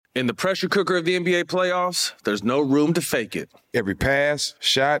In the pressure cooker of the NBA playoffs, there's no room to fake it. Every pass,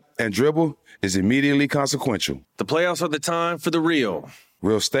 shot, and dribble is immediately consequential. The playoffs are the time for the real.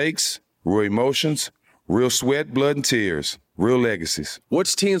 Real stakes, real emotions, real sweat, blood, and tears, real legacies.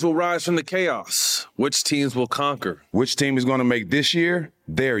 Which teams will rise from the chaos? Which teams will conquer? Which team is going to make this year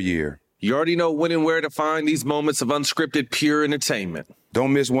their year? You already know when and where to find these moments of unscripted, pure entertainment.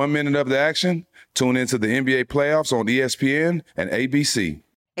 Don't miss 1 minute of the action. Tune into the NBA playoffs on ESPN and ABC.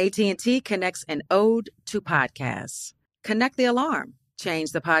 AT&T connects an ode to podcasts. Connect the alarm.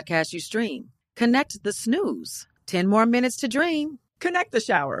 Change the podcast you stream. Connect the snooze. 10 more minutes to dream. Connect the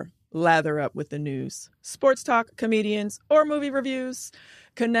shower. Lather up with the news. Sports talk, comedians, or movie reviews.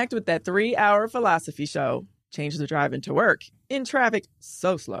 Connect with that 3-hour philosophy show. Change the drive into work. In traffic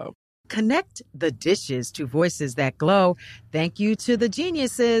so slow. Connect the dishes to voices that glow. Thank you to the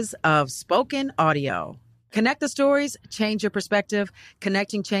geniuses of spoken audio. Connect the stories, change your perspective.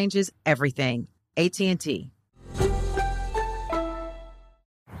 Connecting changes everything. AT&T.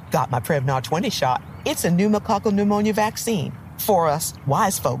 Got my Prevnar 20 shot. It's a pneumococcal pneumonia vaccine. For us,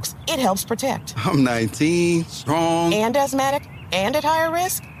 wise folks, it helps protect. I'm 19, strong. And asthmatic, and at higher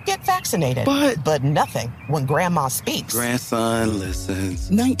risk. Get vaccinated. But nothing when grandma speaks. Grandson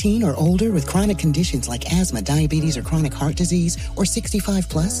listens. 19 or older with chronic conditions like asthma, diabetes, or chronic heart disease, or 65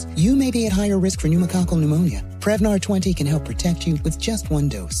 plus, you may be at higher risk for pneumococcal pneumonia. Prevnar 20 can help protect you with just 1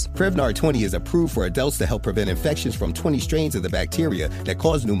 dose. Prevnar 20 is approved for adults to help prevent infections from 20 strains of the bacteria that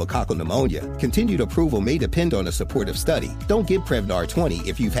cause pneumococcal pneumonia. Continued approval may depend on a supportive study. Don't get Prevnar 20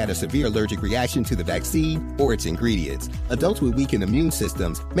 if you've had a severe allergic reaction to the vaccine or its ingredients. Adults with weakened immune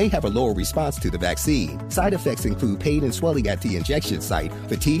systems may have a lower response to the vaccine. Side effects include pain and swelling at the injection site,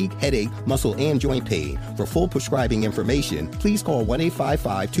 fatigue, headache, muscle, and joint pain. For full prescribing information, please call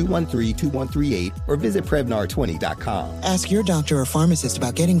 1-855-213-2138 or visit Prevnar20.com. Ask your doctor or pharmacist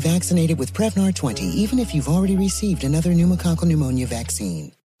about getting vaccinated with Prevnar 20, even if you've already received another pneumococcal pneumonia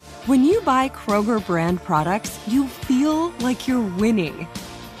vaccine. When you buy Kroger brand products, you feel like you're winning.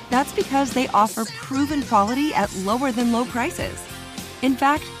 That's because they offer proven quality at lower than low prices. In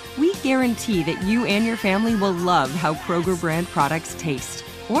fact, we guarantee that you and your family will love how Kroger brand products taste,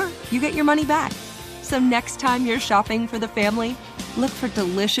 or you get your money back. So next time you're shopping for the family, look for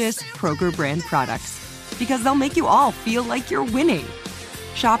delicious Kroger brand products, because they'll make you all feel like you're winning.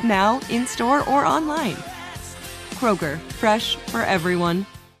 Shop now, in-store, or online. Kroger, fresh for everyone.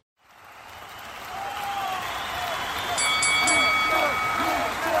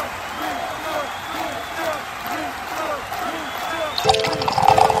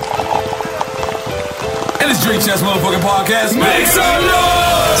 Street Chess Motherfucking Podcast. Make some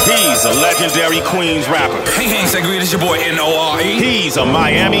noise! He's a legendary Queens rapper. Hey, Sangria, this your boy N.O.R.E. He's a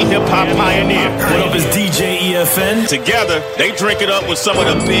Miami hip-hop pioneer. What up, is DJ EFN? Together, they drink it up with some of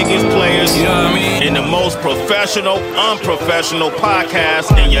the biggest players, you know what I mean, in the most professional, unprofessional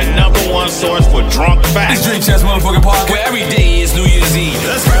podcast, and your #1 source for drunk facts. This Drink Champs Motherfucking Podcast, where every day is New Year's Eve.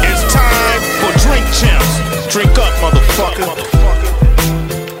 It's time for Drink Champs. Drink up, motherfucker.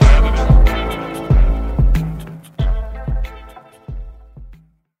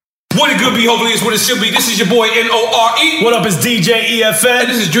 What it could be, hopefully it's what it should be. This is your boy N.O.R.E. What up, it's DJ EFN. And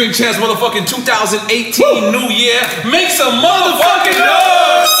this is Drink Champs motherfucking 2018 New Year. Make some motherfucking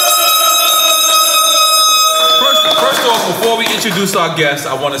noise! First off, before we introduce our guests,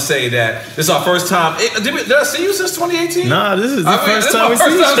 I want to say that this is our first time. Did I see you since 2018? Nah, this is the first time we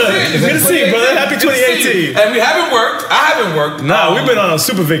see each other. Good to see you, brother. Happy 2018. And we haven't worked. I haven't worked. Nah, we've been on a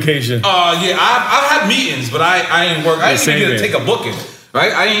super vacation. Yeah, I've had meetings, but I ain't worked. I didn't even get to take a booking.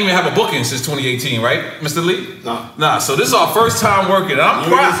 Right? I didn't even have a booking since 2018, right, Mr. Lee? Nah, so this is our first time working, and I'm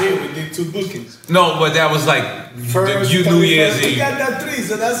proud. We did 2 bookings. No, but that was like New Year's Eve. We got that 3,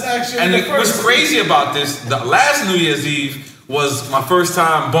 so that's actually and the first. What's crazy about this, the last New Year's Eve was my first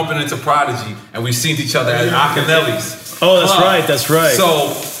time bumping into Prodigy, and we seen each other at Akinelli's. Oh, that's right, that's right.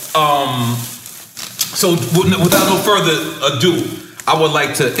 So without no further ado, I would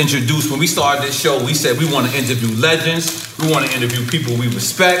like to introduce, when we started this show, we said we want to interview legends, we want to interview people we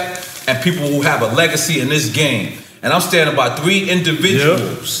respect, and people who have a legacy in this game. And I'm standing by 3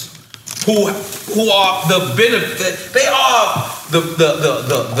 individuals who are the benefit, they are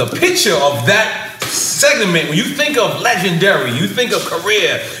the picture of that segment. When you think of legendary, you think of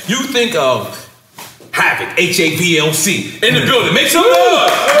career, you think of Havoc, HAVLC, in the building. Make some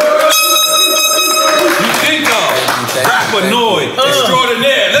noise! You think of Rapanoid,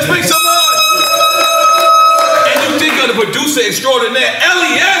 extraordinaire. Let's make some noise. And you think of the producer extraordinaire,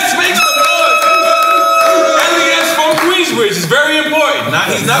 LES. Make some noise. LES from Queens. Queensbridge is very important.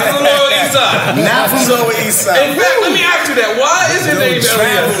 He's not from the Lower East Side. Not from the Lower East Side. In fact, let me ask you that. Why is your name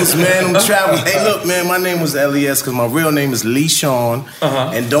Travels, LES? man. I'm Travels. Hey, look, man, my name was LES because my real name is Lee Sean.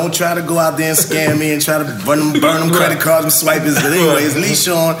 And don't try to go out there and scam me and try to burn them credit cards and swipe it. But anyway, it's Lee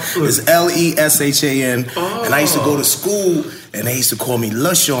Sean. It's LESHAN. And I used to go to school and they used to call me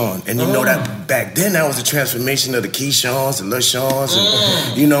LaShawn. And you know that back then that was a transformation of the Keishawns and LaShawns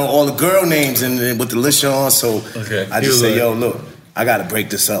and you know all the girl names and with the LaShawns. So I just say, yo, look, I gotta break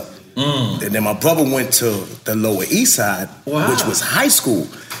this up. And then my brother went to the Lower East Side, which was high school.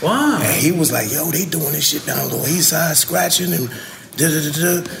 And he was like, yo, they doing this shit down the Lower East Side, scratching and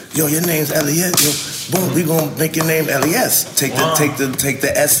da-da-da-da. Yo, your name's Elliot. Yo, boom, we gonna make your name LES. Take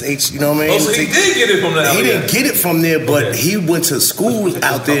the SH, you know what I mean? So he did get it from the LES. He didn't get it from there, but he went to school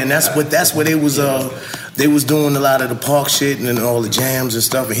out there, and that's where they was doing a lot of the park shit and all the jams and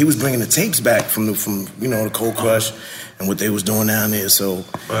stuff. And he was bringing the tapes back from the Cold Crush and what they was doing down there. So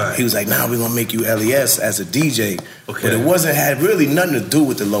he was like, nah, we're gonna make you LES as a DJ. But it had really nothing to do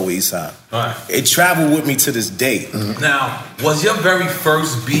with the Lower East Side. It traveled with me to this day. Now, was your very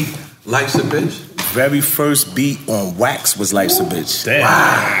first beat Life's a Bitch? Very first beat on Wax was Life's a Bitch. Damn.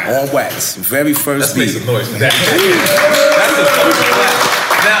 Wow. On Wax. Very first beat. Let's make some noise for that.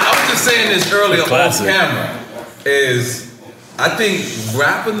 Now, I was just saying this earlier off camera, I think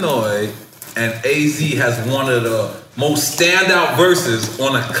Rapinoid and AZ has one of the most standout verses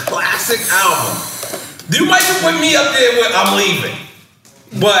on a classic album. You might have put me up there with I'm Leaving.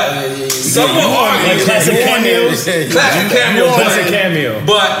 But some will argue classic cameos. Classic cameo.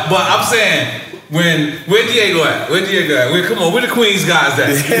 But I'm saying, where Diego at? Come on, where the Queens guys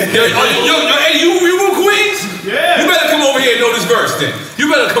at? Hey, you from Queens? Yeah. You better come over here and know this verse then. You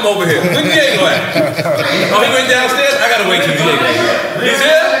better come over here. Where Diego at? Oh, he went downstairs? I gotta wait till Diego. He's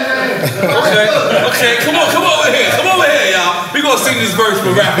here? Okay. Come over here, y'all. We gonna sing this verse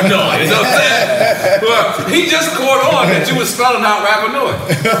for Rapinoid. You know what I'm saying? Well, he just caught on that you was spelling out Rapinoid.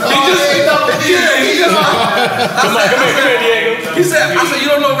 Come here, Diego. I said, you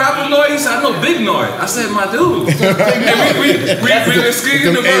don't know Rapinoid? He said, I know Big Noid. I said, my dude. And we were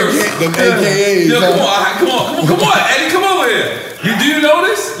singing the verse. Come on, Eddie, come over here. Do you know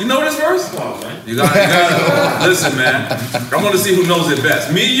this? You know this verse? You gotta listen, man. I want to see who knows it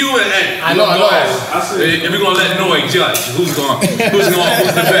best. Me, you, and Eddie. I know. And we're gonna let Noy judge who's the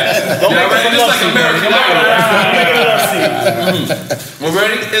best. Y'all ready? Just like American Idol. We're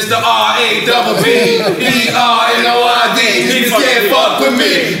ready? It's the RABBERNOID. Niggas can't fuck with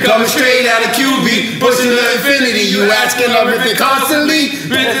me. Coming straight out of QB, pushing to infinity. You asking everything constantly?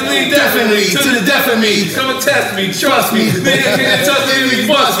 Definitely. To the death of me. Come and test me, trust me. Niggas can't touch me, we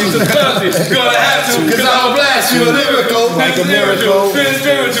bust me. So trust me. Gonna have to, cause I'll blast you a lyrical. Like a miracle. Feel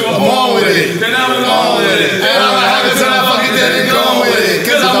spiritual. I'm on with it. And I'm on with it. And I'ma have it till I fucking dead and gone with it.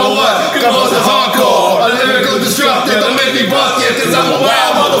 Cause I'm a what? Composer hardcore. A lyrical disruptor. Don't make me bust it. Cause I'm a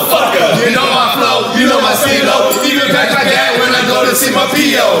wild motherfucker. You know my flow. You know my CeeLo. Even back like that when I go to see my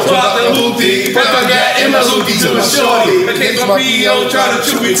P.O. Drop the hoopty. Pack my gat in my hoopty to a shorty. In case my P.O. try to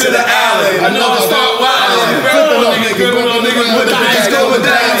chew me to the alley. I know I start wildin'. Grippin' on niggas with the bags going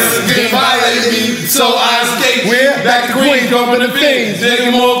down. Game violated me, so I escaped. Back to Queens, bumping the fiends.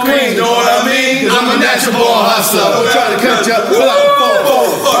 Digging more cream, know what I mean? I'm a natural born hustler. I'm trying to catch up.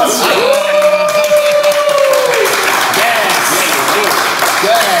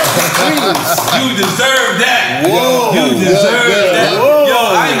 You deserve that. You deserve that. Yo,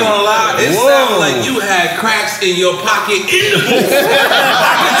 I ain't gonna lie. It sounded like you had cracks in your pocket in the booth.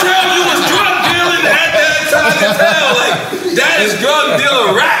 I can tell you was drug dealing at that time. I can tell. Like, that is drug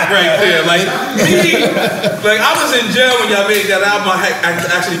dealer rap right there. Like, I was in jail when y'all made that album. I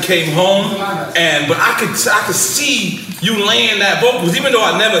actually came home, but I could see you laying that vocals, even though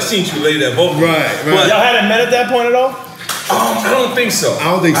I never seen you lay that vocals. Right. But y'all hadn't met at that point at all? I don't think so.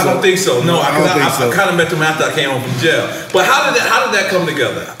 I don't think so. No, I kind of met them after I came home from jail. But how did that come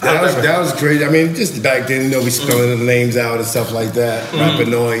together? That was crazy. I mean, just back then, we spelling the names out and stuff like that.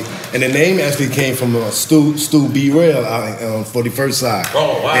 Rapinoid. And the name actually came from Stu B. Rail out on 41st side.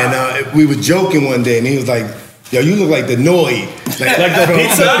 Oh, wow. And we were joking one day, and he was like, yo, you look like the Noid. Like the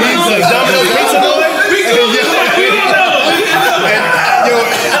pizza? Domino's Pizza Noid?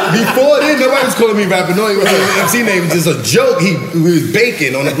 Before then, nobody was calling me Rapinoid. MC name was just a joke. We was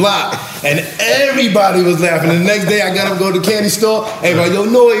baking on the block, and everybody was laughing. And the next day, I got up, go to the candy store. Everybody, yo,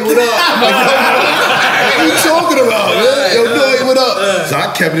 Noy, what up? I'm like, yo, What you talking about, man? Yo, Noy, what up? So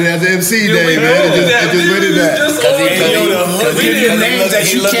I kept it as an MC day, man. It just went in that. Because he names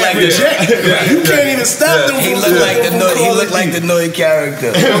that you can't reject. You can't even stop them. He looked like the Noy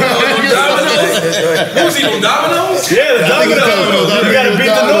character. Who's he, from Domino's? Yeah, the Domino's. You gotta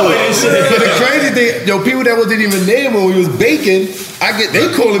beat the Noy and shit. But the crazy thing, yo, people that wasn't even there when we was baking,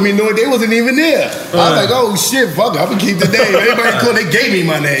 they calling me Noy. They wasn't even there. I was like, oh shit, fuck it, I'm gonna keep the name. Everybody called, they gave me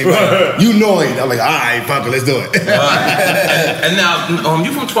my name. You Noy. I'm like, all right, fuck it, let's do it. And now,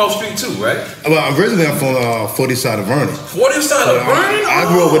 you from 12th Street too, right? Well, originally I'm from 40th side of Vernon. 40th side of Vernon? I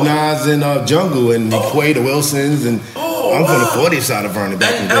grew up with Nas and Jungle and Quay, the Wilsons, and I'm from the 40th side of Vernon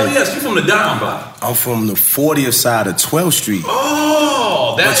back in the day. Yes, you from the down block. I'm from the 40th side of 12th Street.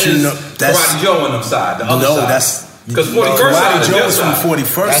 Oh, that's Karate Joe on them side, the other side. That's... Because 41st side Joe was from 41st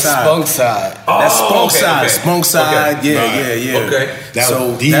side. That's Spunk side. That's Spunk side. Spunk side. Yeah. Okay.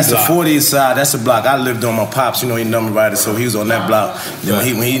 So that's the 40th side. That's the block I lived on. My pops, he number rider, so he was on that block.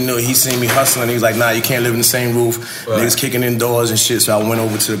 Then when he knew, he seen me hustling, he was like, nah, you can't live in the same roof. Niggas kicking in doors and shit. So I went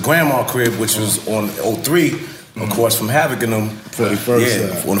over to the grandma crib, which was on 03, of course, from Havoc and them.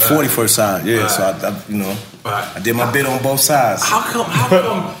 41st side. On the 41st side. Yeah. So I did my bit on both sides. How come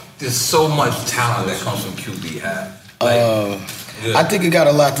there's so much talent that comes from QB Hab? I think it got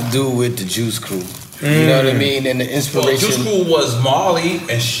a lot to do with the Juice Crew. You know what I mean? And the inspiration. Well, Juice Crew was Marley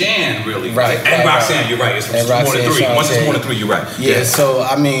and Shan, really. Right. And Roxanne, you're right. It's more than three. Once it's more than three, you're right. Yeah, so,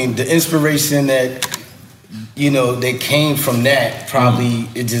 I mean, the inspiration that, they came from that, probably,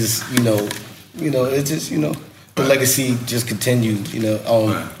 it just, the legacy just continued,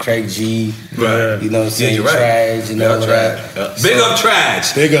 on Craig G, saying Trash and all that. Big up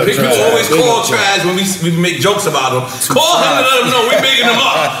Trash. Big up People Trash. always call Trash when we make jokes about him. Call him and let him know we bigging him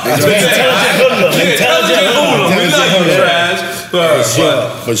up. Intelligent hoodlum. We love you, Trash.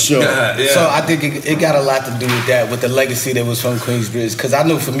 For sure. So I think it got a lot to do with that, with the legacy that was from Queensbridge. Because I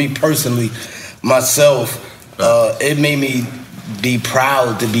know for me personally, myself, it made me be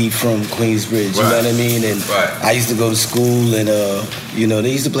proud to be from Queensbridge, you know what I mean? And I used to go to school and, they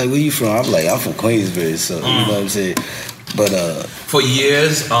used to be like, where you from? I'm like, I'm from Queensbridge, so you know what I'm saying? But for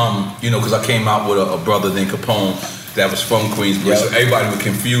years, because I came out with a brother named Capone that was from Queensbridge, so everybody would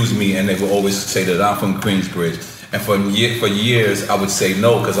confuse me and they would always say that I'm from Queensbridge. And for years, I would say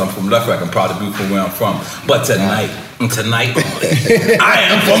no, because I'm from Left Rack. I'm proud to be from where I'm from. But tonight, I am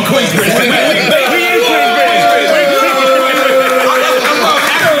from Queensbridge. We in Queensbridge.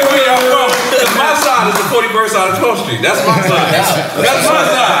 My side is the 41st side of 12th Street. That's my side. That's my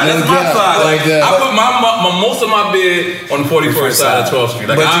side. Like I put most of my bid on the 41st side of 12th Street.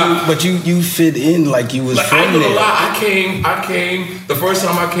 But you fit in like you was from I there. I came the first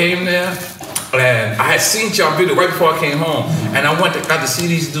time I came there. And I had seen y'all video right before I came home, and I got to see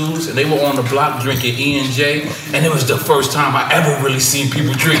these dudes, and they were on the block drinking E&J, and it was the first time I ever really seen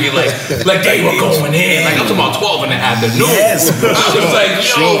people drinking like they were going in. Like I'm talking about 12 in the afternoon. Yes, I was like,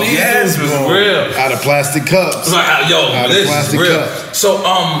 yo, these dudes was real. Out of plastic cups. Like, this is real. Cups. So,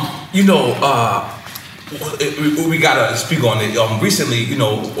 we gotta speak on it. Recently,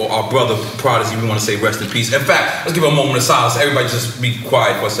 our brother Prodigy, we want to say rest in peace. In fact, let's give a moment of silence. Everybody just be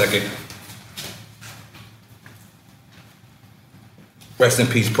quiet for a second. Rest in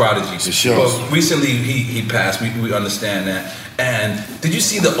peace, Prodigy. For sure. But recently he passed. We understand that. And did you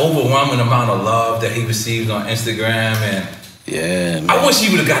see the overwhelming amount of love that he received on Instagram? And yeah, man. I wish he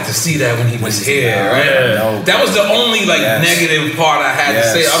would have got to see that when he was here. Right? Yeah. That was the only negative part I had to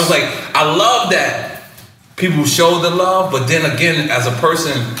say. I was like, I love that people show the love, but then again, as a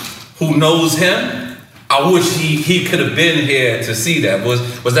person who knows him, I wish he could have been here to see that.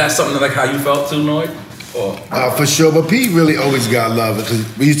 Was that something like how you felt too, Noy? For sure, but Pete really always got love because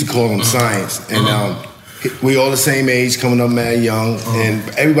we used to call him Science, and we all the same age, coming up mad young, and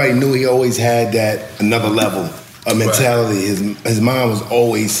everybody knew he always had that another level of mentality. His mind was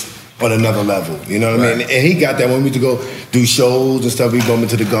always on another level, you know what I mean? And he got that when we used to go do shows and stuff. We go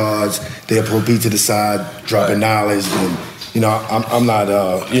into the guards, they'll pull Pete to the side, dropping knowledge, and I'm not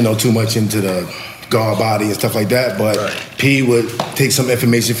too much into the guard body and stuff like that, but P would take some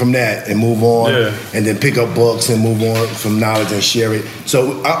information from that and move on, and then pick up books and move on from knowledge and share it.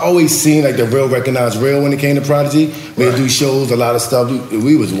 So I always seen like the real recognized real when it came to Prodigy. We'd do shows, a lot of stuff.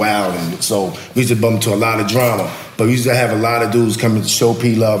 We was wild, and so we used to bump into a lot of drama. But we used to have a lot of dudes come and show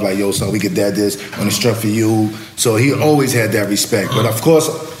P love, like, yo, son, we could dad this on the strength for you. So he always had that respect. But of course,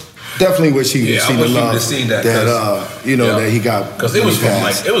 definitely wish he would have seen the love that he got. Because it was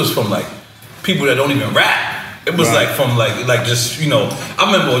from like people that don't even rap. It was like from like just I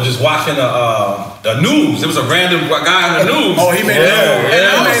remember just watching the news. It was a random guy on the news. Oh, he made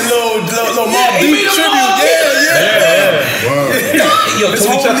little Mark made a Mobb Deep. Yo,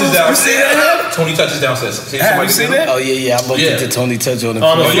 Tony touches down. You see that? Tony touches downstairs. Have you seen that? Oh yeah, I bumped into Tony Touch on the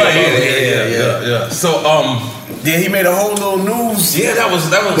Oh, floor. yeah. So yeah, he made a whole little news. Yeah, that was.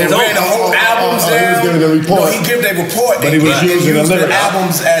 They ran the whole albums down. He was giving the report. No, he gave their report. But he was using the used lyrics.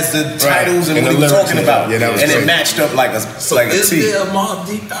 albums as the titles and what he was talking about. Yeah, that was and crazy. it matched up like a So like a is T. there a Mobb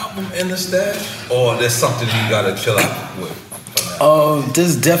Deep album in the stash, or there's something you gotta chill out with?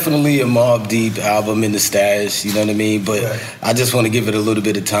 There's definitely a Mobb Deep album in the stash, you know what I mean? But I just want to give it a little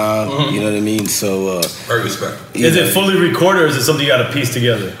bit of time, you know what I mean? So very respectful. Is it fully recorded, or is it something you got to piece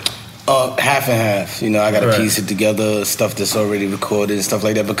together? Half and half. You know, I got to Right. piece it together, stuff that's already recorded and stuff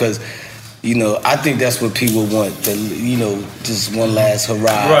like that, because you know, I think that's what people want. Just one last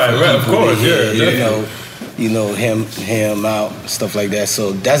hurrah. Right, for right, of people to course, hear, yeah, you know, him out, stuff like that.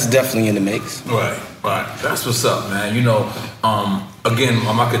 So that's definitely in the mix. Right. That's what's up, man. You know, again,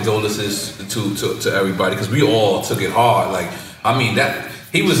 my condolences to everybody, because we all took it hard. Like, I mean,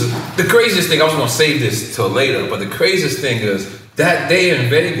 he was the craziest thing. I was gonna save this till later, but the craziest thing is that day in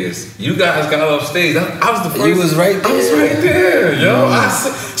Vegas, you guys got up stage. I was the first. You was right there. I was right there, yo.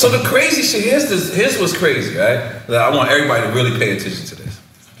 So the crazy shit. Here's what's crazy, right? That I want everybody to really pay attention to this.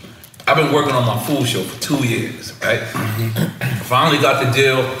 I've been working on my food show for 2 years, right? Finally got the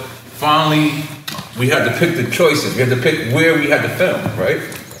deal. Finally, we had to pick the choices. We had to pick where we had to film, right?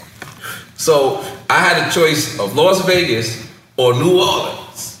 So I had a choice of Las Vegas or New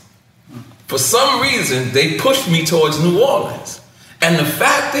Orleans. For some reason, they pushed me towards New Orleans. And the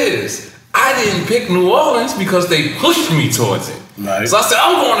fact is, I didn't pick New Orleans because they pushed me towards it. Right. So I said,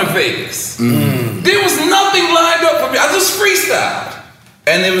 I'm going to Vegas. There was nothing lined up for me. I just freestyled.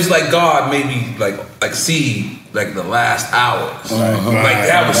 And it was like God made me like see like the last hours. Like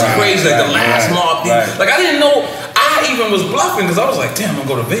that was crazy. Like the last Mobb Deep. Like I didn't know. I even was bluffing because I was like, damn, I'm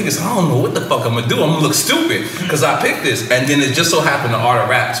gonna go to Vegas. I don't know what the fuck I'm gonna do. I'm gonna look stupid because I picked this. And then it just so happened the Art of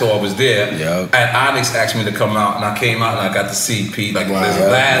Rap tour was there. And Onyx asked me to come out, and I came out and I got to see Pete like this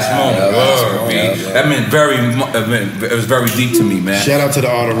last moment. That meant it was very deep to me, man. Shout out to the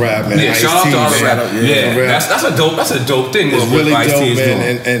Art of Rap, man. Yeah, shout out to Art of Rap. Yeah, that's a dope thing. It's what really Ice-T dope, is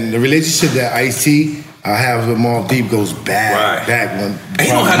man. doing. And the relationship that Ice-T I have with Mobb Deep goes back when. He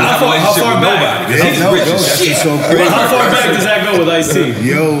don't have no relationship with nobody. Yeah, He's rich as that's shit. just so crazy. How far back does that go with Ice-T?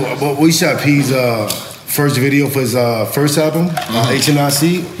 Yo, but we shot P's first video for his first album,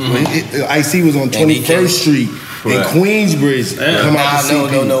 HNIC. Ice-T was on 21st Street in Queensbridge. Come out to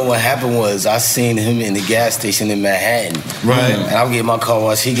see No. What happened was I seen him in the gas station in Manhattan. Right. And I'm getting my car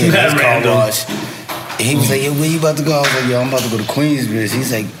wash. He getting his car wash. He was like, yo, where you about to go? I was like, yo, I'm about to go to Queensbridge.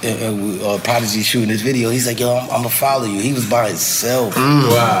 He's like, Prodigy shooting this video. He's like, yo, I'm going to follow you. He was by himself.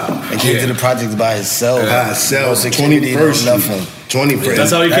 Wow. And came to the project by himself. By himself. No security, 21st no nothing. 21st.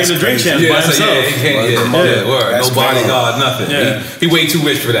 That's how he came to Drink Champs by himself. He came, word. No bodyguard, nothing. Yeah. He way too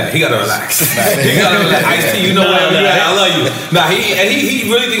rich for that. He gotta relax. He gotta relax. Ice-T, you know where you at. I love you. Nah, he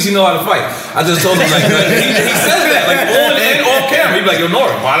really thinks he know how to fight. I just told him he says that on and off camera. He be like, yo,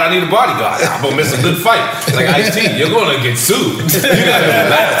 Nora, why do I need a bodyguard? I'm gonna miss a good fight. Like Ice-T, you're gonna get sued. You gotta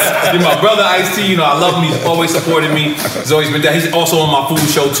relax. You're my brother Ice-T. You know I love him. He's always supported me. He's always been there. He's also on my food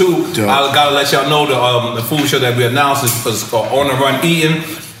show too. I gotta let y'all know the food show that we announced is On the Run Eating.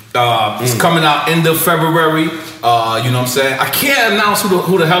 It's coming out end of February. You know what I'm saying? I can't announce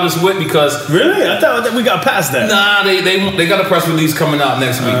who the hell is with because really, I thought that we got past that. Nah, they got a press release coming out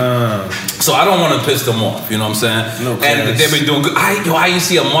next week, so I don't want to piss them off. You know what I'm saying? And they've been doing good. I ain't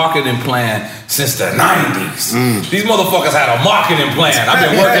see a marketing plan since the '90s. These motherfuckers had a marketing plan. I've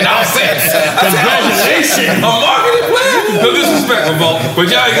been working out since. Congratulations! A marketing plan? No disrespect, Revolt, but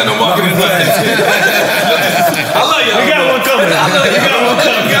y'all ain't got no marketing plan. I love y'all. We got one coming. I love you. Got one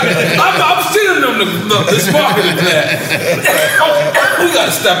coming. I'm sending them this marketing plan. We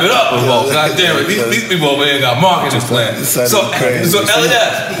gotta step it up, Revolt. God damn it, these people over here got marketing plans. So Elliot,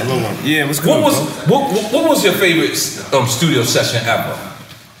 yeah, what was your favorite studio session ever?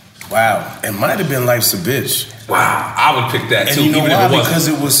 Wow, it might have been Life's a Bitch. Wow, I would pick that And too, you know even why? if it wasn't.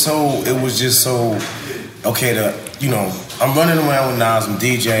 Because it was just so okay. I'm running around with Nas, I'm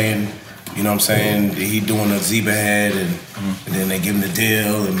DJing. You know what I'm saying? He doing a Zebra Head, and then they give him the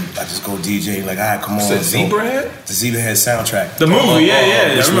deal, and I just go DJ. Like, all right, come on. Said Zebra Head? The Zebra Head soundtrack. The movie,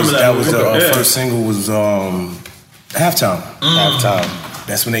 yeah. Which I remember that was the Yeah. first single was Halftime. Halftime.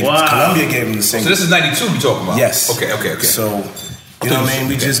 That's when Columbia gave him the single. So this is 92 you talking about? Yes. Okay. So, you know what I mean?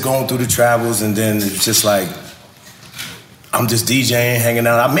 We just going through the travels, and then it's just like, I'm just DJing, hanging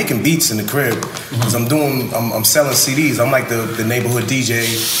out. I'm making beats in the crib because I'm selling CDs. I'm like the neighborhood DJ.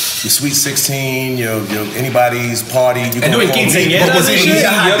 Your Sweet 16, your anybody's party. You and doing quinceañeras was it Your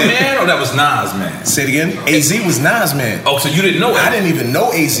Man or that was Nas Man? Say it again. AZ was Nas Man. Oh, so you didn't know it? I didn't even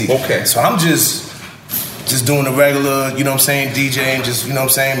know AZ. Okay. So I'm just doing the regular, you know what I'm saying, DJing, just, you know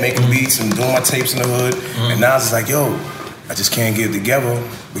what I'm saying, making beats and doing my tapes in the hood. And Nas is like, yo, I just can't get it together.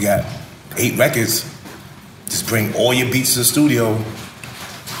 We got 8 records. Just bring all your beats to the studio,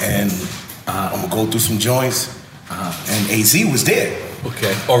 and I'm gonna go through some joints. And AZ was there.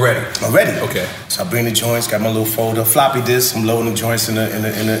 Okay. Already. Okay. So I bring the joints, got my little folder, floppy disk. I'm loading the joints in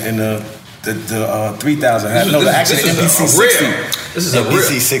the 3000. Actually MPC 60. This is a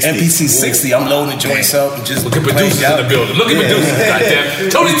MPC 60. MPC 60. I'm loading the joints up and just look at producers in the building. Look at producers. Goddamn.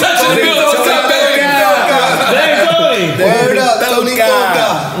 Tony Touch in the building. What's up, baby? Word up, Tony God.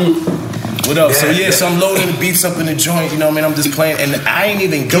 What up? So I'm loading the beats up in the joint, you know what I mean? I'm just playing, and I ain't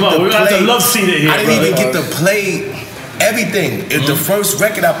even get to play. We're gonna have to love seat it here. I didn't even get to play everything. The first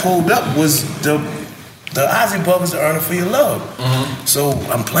record I pulled up was the Ozzy Brothers, The Earner for Your Love. So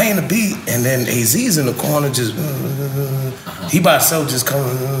I'm playing the beat, and then AZ's in the corner just, he by himself just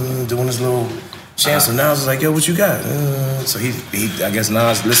coming, doing his little chant. So Nas was like, yo, what you got? So he I guess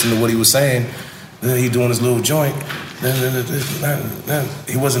Nas listened to what he was saying. He doing his little joint.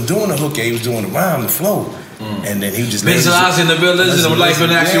 He wasn't doing the hook, he was doing the rhyme, the flow. And then he just visualizing the abilities of life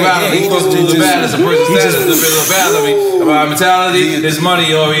and actuality. He's supposed to do the balance, a person's status, the availability of our mentality, his money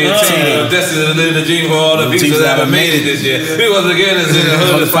orientation, destiny to live the dream for all the people that haven't made it this year. He was again is in the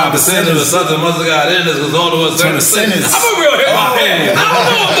hood, 5% of the something must have got in this because all of us are the sinners. I'm a real hip hop head. I don't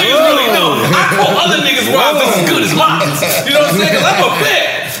know if niggas really know. I quote other niggas' rhymes just as good as mine. You know what I'm saying? Because I'm a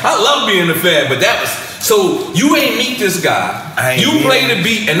fan. I love being a fan, but that was. So you ain't meet this guy. You play the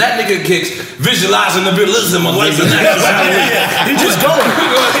beat, and that nigga kicks visualizing the abilism of life and actuality. He just going.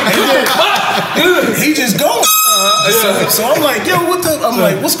 He just going. So I'm like, yo,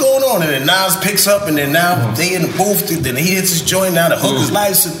 what's going on? And then Nas picks up, and then now they in the booth. Then he hits his joint. Now the hooker's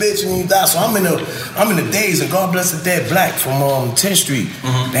life's a bitch, and he dies. So I'm in the days, and God bless the dead Black from 10th Street.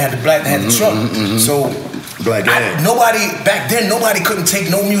 They had the Black, they had the truck. So. Nobody couldn't take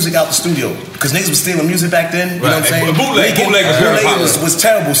no music out the studio because niggas was stealing music back then. You know what I'm saying? Bootleg was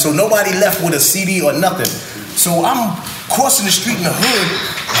terrible. So nobody left with a CD or nothing. So I'm crossing the street in the hood,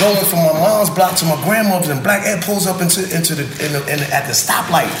 going from my mom's block to my grandmother's, and Black Ed pulls up at the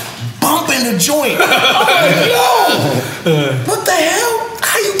stoplight, bumping the joint. Yo, what the hell?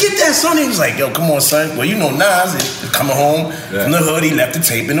 How you get that, son? He was like, yo, come on, son. Well, you know Nas is coming home from the hood. He left the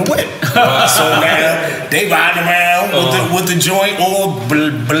tape in the whip. So now they riding around with the joint all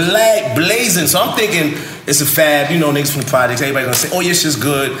blazing. So I'm thinking it's a fad. You know, niggas from the projects, everybody gonna say, oh, your shit's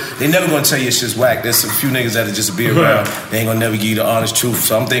good. They never gonna tell you your shit's whack. There's a few niggas that'll just be around. They ain't gonna never give you the honest truth.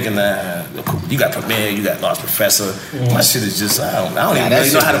 So I'm thinking that you got Premier, you got Lost Professor. My shit is just, I don't even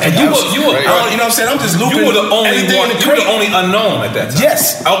really know how to pronounce it. You know what I'm saying? I'm just looping. You were the only one. You were the only unknown at that time.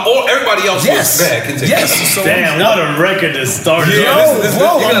 Yes. All everybody else was back. Yes. So, damn, what a record to start. Bro, I'm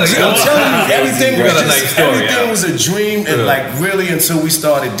telling you, everything was a dream, and like really until we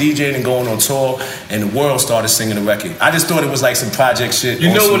started DJing and going on tour, and the world started singing the record. I just thought it was like some project shit.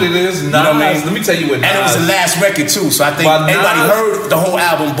 You know what it is? Nas, you know what I mean? Let me tell you what Nas. And it was the last record too, so I think everybody heard the whole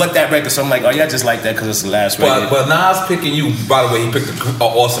album but that record. So I'm like, oh yeah, I just like that because it's the last record. But Nas picking you, by the way, he picked an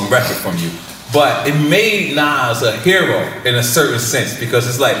awesome record from you. But it made Nas a hero in a certain sense because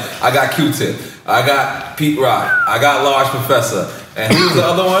it's like, I got Q-Tip, I got Pete Rock, I got Large Professor, and who's the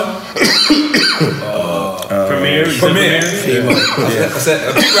other one? Premier. I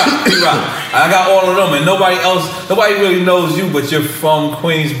said Pete Rock. I got all of them, and nobody really knows you, but you're from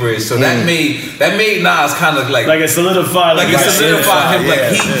Queensbridge, so that made Nas kind of like it solidified, him.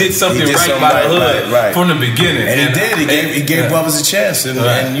 Like he did something by the hood from the beginning, and he did. He gave brothers a chance,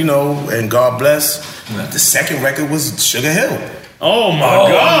 and you know, and God bless. The second record was Sugar Hill. Oh my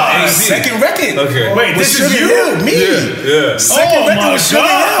God! Second record. Okay. Wait, this is you? Hill, me. Yeah. Second record was Sugar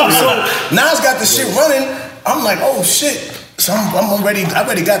Hill. So Nas got the shit running. I'm like, oh shit. So I'm already. I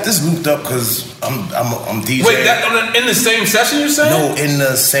already got this looped up because I'm DJing. Wait, that in the same session you're saying? No, in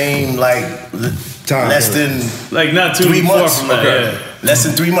the same time. Less than not 3 months from that. Okay. Yeah. Less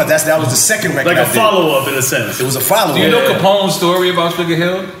than 3 months. That was the second record. Like a follow up in a sense. It was a follow up. Do you know Capone's story about Sugar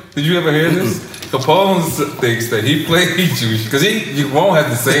Hill? Did you ever hear this? Capone thinks that he played Juice because Capone had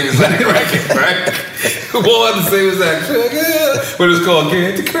the same exact record, right? Capone had the same exact record, but it's called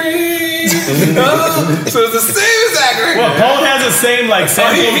Get the Cream. So it's the same exact record. Well, Paul has the same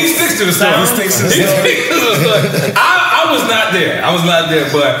sample. He sticks to the story. I was not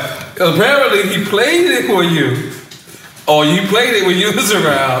there, but apparently he played it for you Oh, you played it when you was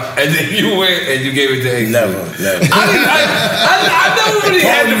around, and then you went and you gave it to AZ. Never. I never really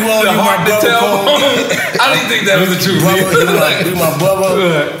had the heart to tell. I didn't think that was the truth. Brother, my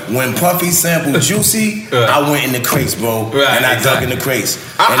brother, when Puffy sampled Juicy, I went in the crates, bro, and I dug in the crates.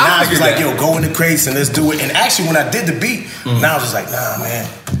 And Nas was like, yo, go in the crates and let's do it. And actually, when I did the beat, Nas was like, nah, man,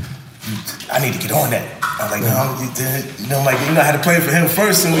 I need to get on that. I was like, no, I had to play it for him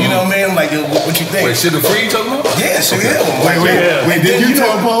first, and you know what I mean? I'm like, yo, what you think? Wait, Sugar Free you talking about? Yeah, Sugar Hill. Wait, did you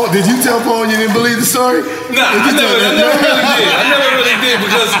tell Paul you didn't believe the story? Nah, I never really did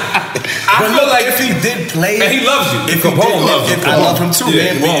because I feel like if he did play it, and he loves you. If Capone loves you, I love him too,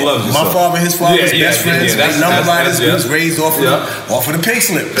 man. Loves you. My father, his father's best friends. That's number riders. We was raised off of the pink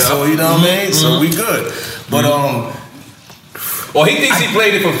slip. So you know what I mean? So we good. But well, he thinks he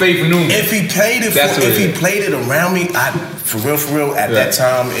played it for Faith Newman. If he played it, played it around me, for real, at that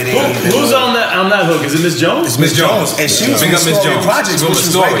time, it ain't. Who's on that hook? Is it Miss Jones? It's Miss Jones, and she was from Story Projects, which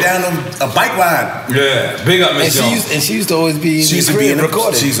was right down a bike line. Yeah, big up Miss Jones. And she used to always be in the crib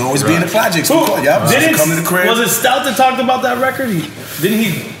recording. She's always be in the projects. Y'all come to the crib. Was it Stout that talked about that record? Didn't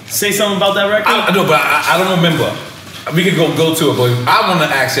he say something about that record? I know, but I don't remember. We could go to it, but I want to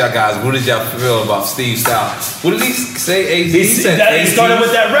ask y'all guys, what did y'all feel about Steve Stout? What did he say? AZ? He said he started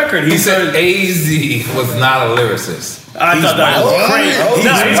with that record. He said AZ was not a lyricist. I thought that was crazy.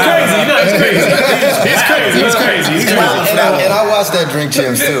 He's crazy. And I watched that Drink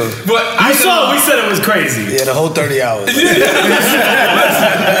Champs too. But we said it was crazy. Yeah, the whole 30 hours. Listen,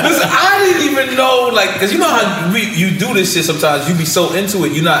 I didn't even know, like, because you know how you do this shit sometimes, you be so into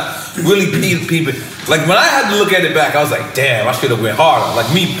it, you're not really peeping. Like, when I had to look at it back, I was like, damn, I should have went harder.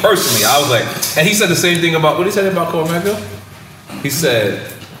 Like, me personally, I was like, and he said the same thing about, what did he say about Cormega? He said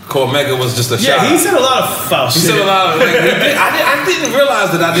Cormega was just a shot. Yeah, he said a lot of foul shit. He said a lot of, like, I didn't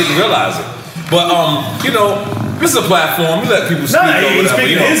realize that I didn't realize it. But, you know, this is a platform. We let people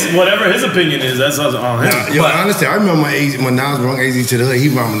speak whatever his opinion is. That's on him. Yo, honestly, I remember when Nas brought AZ to the hood, he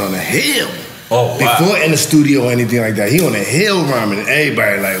rhyming on the hill. Oh, wow. Before in the studio or anything like that, he on the hill rhyming, and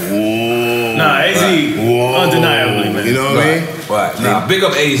everybody like, whoa. Nah, AZ, undeniably, man. You know what I mean? Right. Nah, big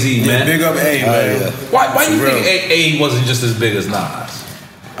up AZ, man. Yeah, big up A, man. Why do you think A wasn't just as big as Nas?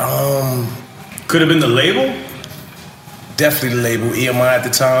 Could have been the label. Definitely the label. EMI at the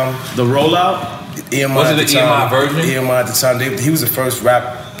time. The rollout. EMI was at it the the time, EMI version? EMI at the time. He was the first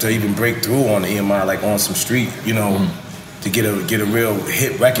rap to even break through on the EMI, like on some street, you know, to get a real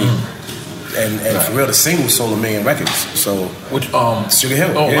hit record. And for real, the single sold 1 million records. So Sugar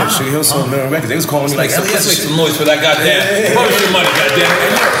Hill, Sugar Hill sold 1 million records. They was calling me like, let's make some noise for that goddamn publishing money, goddamn.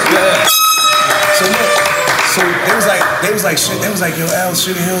 So they was like, yo, Al,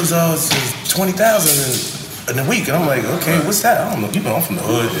 Sugar Hill's 20,000 in a week, and I'm like, okay, what's that? I don't know. You know, I'm from the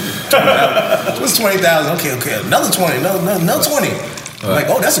hood. What's 20,000? Okay, another 20, another 20. I'm like,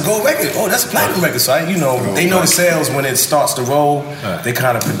 oh, that's a gold record. Oh, that's a platinum record. So they know the sales when it starts to roll. They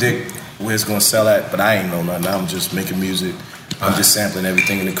kind of predict where it's gonna sell at, but I ain't know nothing. I'm just making music. I'm just sampling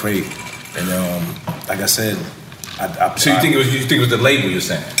everything in the crate, and like I said, So you think it was the label you're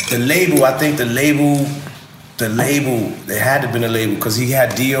saying? The label, I think the label, there had to have been a label because he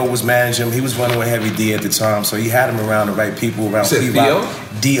had Dio was managing him. He was running with Heavy D at the time, so he had him around the right people around. Dio?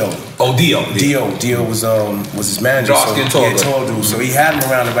 Dio. Oh, Dio. Dio was his manager. Tall. So he had him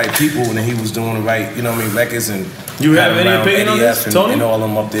around the right people, and then he was doing the right, you know what I mean, records and. You have any opinion on this, Tony? And all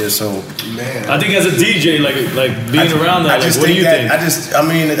them up there, so man. I think as a DJ, like being around that, what do you think? I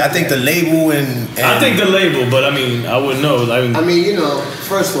think the label and I think the label, but I mean, I wouldn't know. I mean, you know,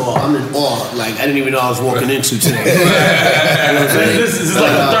 first of all, I'm in awe. Like, I didn't even know I was walking into today. You know what I'm saying? This is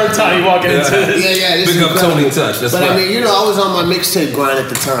like the third time you walking into this. Yeah, this Big up Tony Touch. That's but right. I mean, you know, I was on my mixtape grind at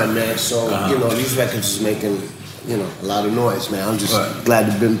the time, man. So you know, these records is making, you know, a lot of noise, man. I'm just glad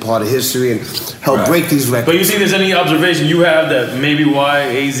to have been part of history and help break these records. But you see, there's any observation you have that maybe why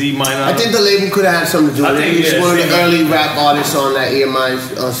AZ might not? I think the label could have had something to do with it. He's one of the early rap artists on that EMI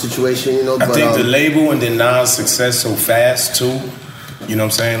situation, you know. I think the label and then Nas' success so fast too. You know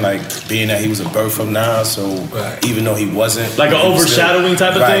what I'm saying? Like being that he was a birth of Nas, so even though he wasn't like an overshadowing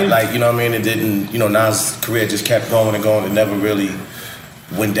type of thing. Like, you know what I mean? It didn't. You know, Nas' career just kept going and going. It never really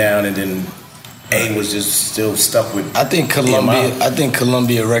went down, and then. A was just still stuck with. I think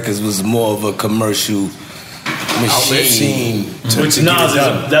Columbia Records was more of a commercial machine. Which Nas is.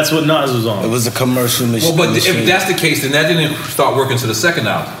 That's what Nas was on. It was a commercial machine. Well, but if that's the case, then that didn't start working to the second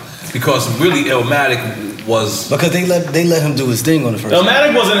album because really Illmatic was because they let him do his thing on the first.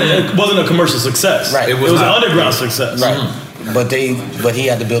 Illmatic wasn't a commercial success. Right. It was an underground success. Right. Mm-hmm. But he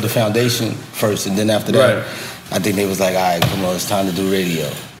had to build a foundation first, and then after that, I think they was like, all right, come on, it's time to do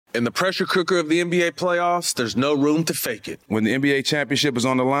radio. In the pressure cooker of the NBA playoffs, there's no room to fake it. When the NBA championship is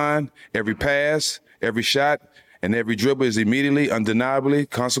on the line, every pass, every shot, and every dribble is immediately, undeniably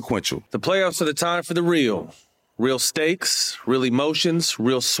consequential. The playoffs are the time for the real. Real stakes, real emotions,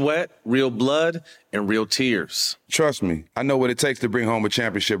 real sweat, real blood, and real tears. Trust me, I know what it takes to bring home a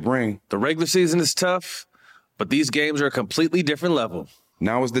championship ring. The regular season is tough, but these games are a completely different level.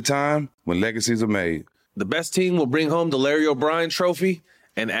 Now is the time when legacies are made. The best team will bring home the Larry O'Brien Trophy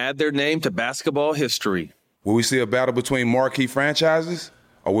and add their name to basketball history. Will we see a battle between marquee franchises,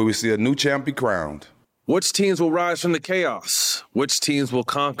 or will we see a new champ be crowned? Which teams will rise from the chaos? Which teams will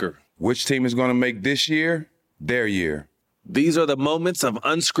conquer? Which team is going to make this year their year? These are the moments of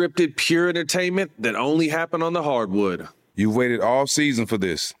unscripted, pure entertainment that only happen on the hardwood. You've waited all season for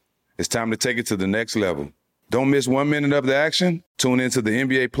this. It's time to take it to the next level. Don't miss 1 minute of the action. Tune into the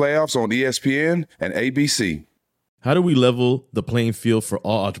NBA playoffs on ESPN and ABC. How do we level the playing field for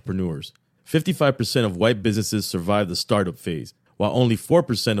all entrepreneurs? 55% of white businesses survive the startup phase, while only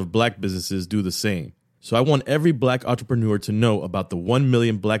 4% of black businesses do the same. So I want every black entrepreneur to know about the 1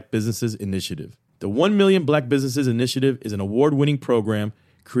 Million Black Businesses Initiative. The 1 Million Black Businesses Initiative is an award-winning program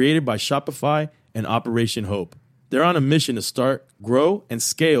created by Shopify and Operation Hope. They're on a mission to start, grow, and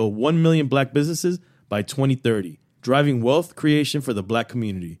scale 1 million black businesses by 2030, driving wealth creation for the black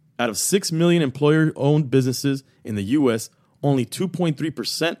community. Out of 6 million employer-owned businesses in the U.S., only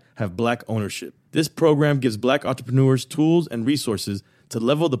 2.3% have black ownership. This program gives black entrepreneurs tools and resources to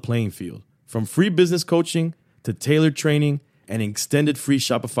level the playing field, from free business coaching to tailored training and an extended free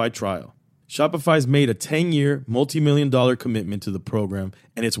Shopify trial. Shopify's made a 10-year, multi-million-dollar commitment to the program,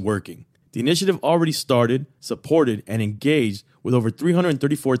 and it's working. The initiative already started, supported, and engaged with over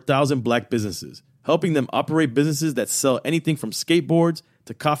 334,000 black businesses, helping them operate businesses that sell anything from skateboards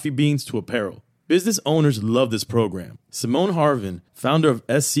to coffee beans to apparel. Business owners love this program. Simone Harvin, founder of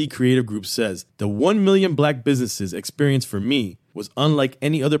SC Creative Group, says, "The 1 Million Black Businesses experience for me was unlike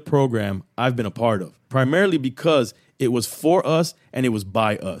any other program I've been a part of, primarily because it was for us and it was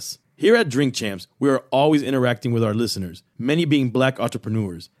by us." Here at Drink Champs, we are always interacting with our listeners, many being black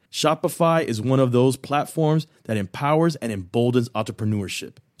entrepreneurs. Shopify is one of those platforms that empowers and emboldens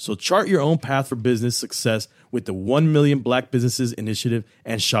entrepreneurship. So chart your own path for business success with the 1 Million Black Businesses Initiative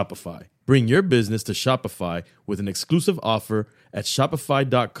and Shopify. Bring your business to Shopify with an exclusive offer at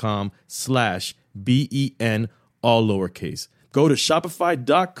shopify.com/BEN, all lowercase. Go to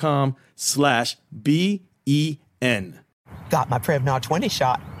shopify.com/BEN. Got my Prevnar 20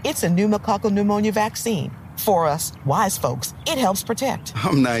 shot. It's a pneumococcal pneumonia vaccine. For us, wise folks, it helps protect.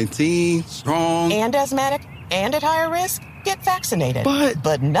 I'm 19, strong. And asthmatic, and at higher risk. Get vaccinated.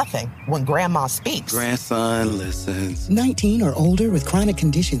 But nothing when grandma speaks. Grandson listens. 19 or older with chronic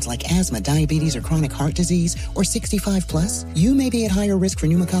conditions like asthma, diabetes, or chronic heart disease, or 65 plus, you may be at higher risk for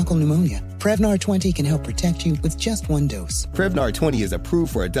pneumococcal pneumonia. Prevnar 20 can help protect you with just one dose. Prevnar 20 is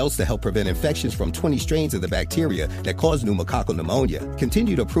approved for adults to help prevent infections from 20 strains of the bacteria that cause pneumococcal pneumonia.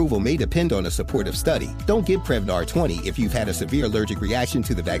 Continued approval may depend on a supportive study. Don't get Prevnar 20 if you've had a severe allergic reaction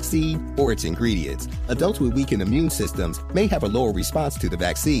to the vaccine or its ingredients. Adults with weakened immune systems may have a lower response to the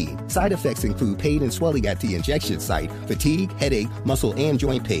vaccine. Side effects include pain and swelling at the injection site, fatigue, headache, muscle, and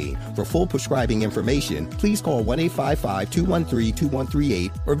joint pain. For full prescribing information, please call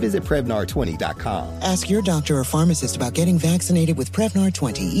 1-855-213-2138 or visit Prevnar20.com. Ask your doctor or pharmacist about getting vaccinated with Prevnar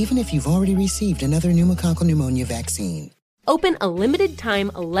 20, even if you've already received another pneumococcal pneumonia vaccine. Open a limited-time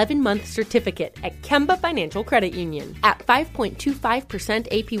 11-month certificate at Kemba Financial Credit Union. At 5.25%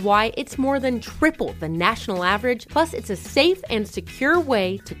 APY, it's more than triple the national average, plus it's a safe and secure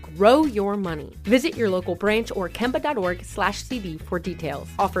way to grow your money. Visit your local branch or kemba.org/CD for details.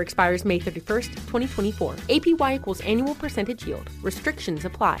 Offer expires May 31st, 2024. APY equals annual percentage yield. Restrictions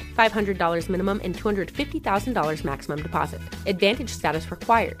apply. $500 minimum and $250,000 maximum deposit. Advantage status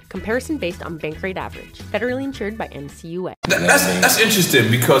required. Comparison based on bank rate average. Federally insured by NCUA. That's interesting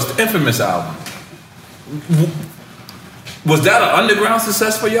because the Infamous album, was that an underground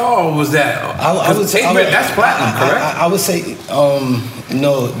success for y'all, or was that? That's platinum, correct? I would say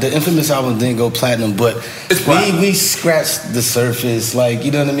no. The Infamous album didn't go platinum, but we scratched the surface. Like,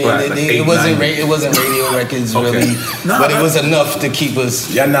 you know what I mean? Right, it wasn't radio records really, but it was enough to keep us.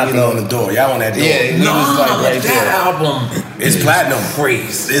 Y'all knocking on the door. Y'all on that door. Yeah, that album is platinum.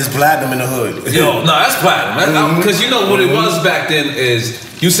 Crazy. It's platinum in the hood. Yo, no, that's platinum. Because you know what it was back then is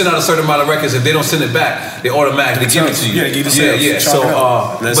you send out a certain amount of records. If they don't send it back, they automatically give it to you. Yeah. So,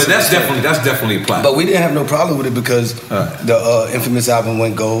 but that's definitely platinum. But we didn't have no problem with it because the Infamous album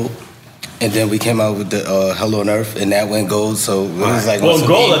went gold. And then we came out with the Hell on Earth, and that went gold. So it was like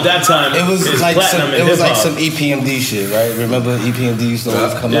gold at that time. It was is like platinum some, in it was like hip-hop. some EPMD shit, right? Remember EPMD used to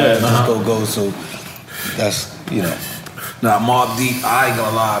always come out and just go gold. So that's Now, Mobb Deep, I ain't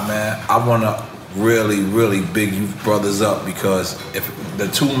gonna lie, man. I wanna really big you brothers up because if the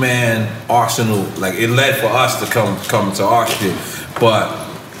 2-man arsenal, like it led for us to come to our shit, but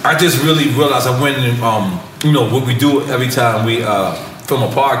I just really realized I went in, what we do every time we film a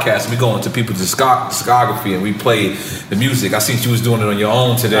podcast, we go into people's discography and we play the music. I seen you was doing it on your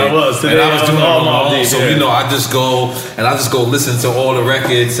own today. I was today. And I was doing it on my own. Deep, So yeah. I just go listen to all the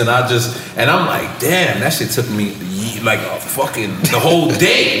records and I'm like, damn, that shit took me like a fucking the whole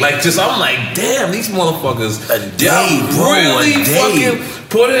day. I'm like, damn, these motherfuckers really fucking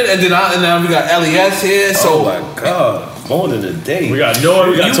put it. And now we got LES here. So oh my God, more than a day. We got Noah,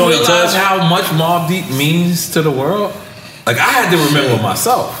 we got you Tony realize Touch. how much Mobb Deep means to the world? Like I had to remember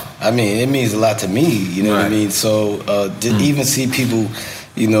myself. I mean, it means a lot to me. You know what I mean? So to even see people,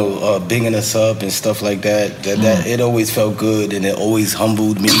 bigging us up and stuff like that, that it always felt good and it always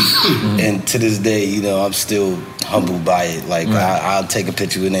humbled me. And to this day, I'm still humbled by it. Like I'll take a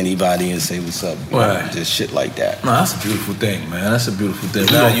picture with anybody and say what's up. Right. Just shit like that. No, that's a beautiful thing, man. That's a beautiful thing.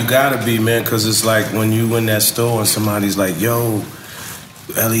 Nah, you gotta be, man, because it's like when you in that store and somebody's like, yo,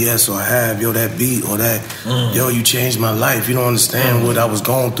 LES or Have, yo, that beat or that, yo, you changed my life. You don't understand what I was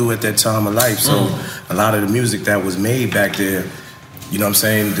going through at that time of life. So a lot of the music that was made back there, you know what I'm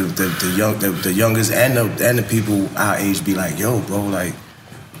saying, the youngest and the people our age be like, yo, bro, like,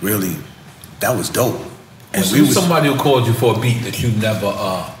 really, that was dope. And who's somebody who called you for a beat that you never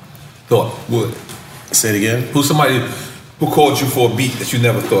thought would? Say it again? Who's somebody who called you for a beat that you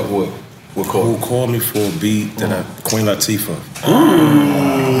never thought would call? Who called me for a beat that Queen Latifah.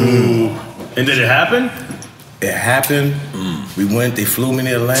 And did it happen? It happened. We went. They flew me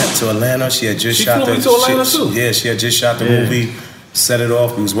to Atlanta. She had just shot flew the. me to Atlanta too? Yeah, she had just shot the movie. Set it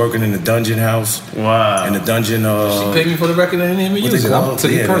off. We was working in the Dungeon House. Wow. In the dungeon. She paid me for the record and didn't even use it. I'm a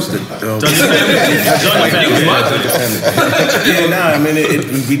ticket person. I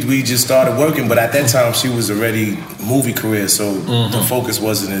mean, we just started working, but at that time she was already movie career, so the focus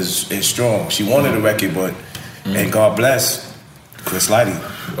wasn't as strong. She wanted a record, but and God bless Chris Lighty.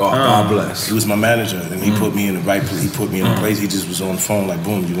 God bless. He was my manager, and he put me in the right place. He put me in a place. He just was on the phone like,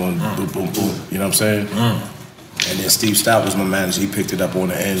 boom, you want boom, boom, boom. You know what I'm saying? And then Steve Stout was my manager. He picked it up on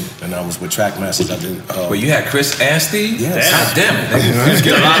the end, and I was with Trackmasters. I did. Well, you had Chris and Steve? Yes. God damn it. You just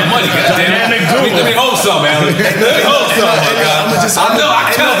get a lot of money. God damn it. Let me hold some, man. Let me hold some, my God. I'm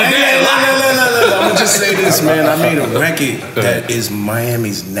gonna just say this, man. I made a record that is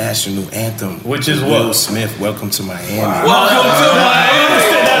Miami's national anthem. Which is Will Smith, Welcome to Miami. Welcome to Miami.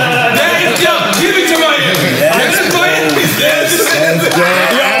 Give me to Miami.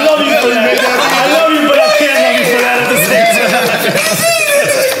 I love you for that. I love you, but I can't love you for that at the same time.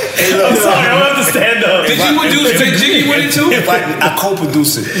 I'm sorry, I'm gonna have to stand up. Did you produce Big Jiggy with it too? I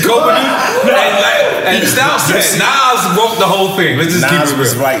co-produce it. And Styles said Nas wrote the whole thing. Let's just keep it Nas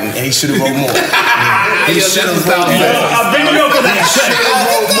was real. writing, and he should have wrote more. He should have wrote Yo, more. I've been up for that check.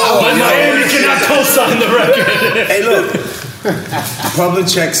 But Miami cannot co-sign the record. Hey, look. Public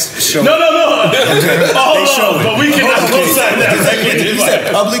checks show. No. Hold on, but we cannot co-sign that record. You said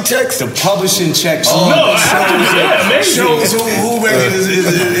public checks? The publishing checks. No, amazing. Shows who record is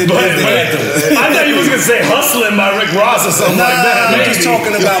the anthem. I thought you was gonna say "Hustling" by Rick Ross or something like that. I'm just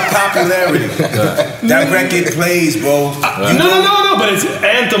talking about popularity. That record plays, bro. No, but it's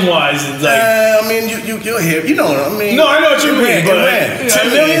anthem-wise. It's like, I mean, you're here. You know what I mean? no, I know what you mean, but $10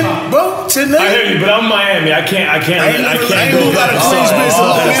 million, bro. $10 million. I hear you, but I'm Miami. I can't Move out of Queensbridge to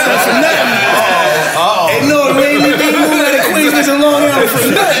Long Island for nothing. Hey, no, man, you move out of Queensbridge to Long Island for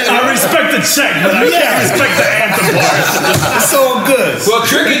nothing. I respect the check, but I can't respect the anthem part. It's all good. Well,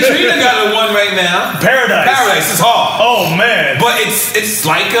 Trick and Trina got a one right now. Paradise is hard. Oh man, but it's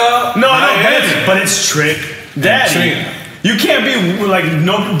like a but it's Trick Daddy. You can't be like,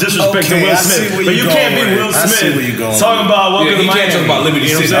 no disrespect to Will Smith, but you can't be Will Smith talking about welcome to Miami. He can't talk about Liberty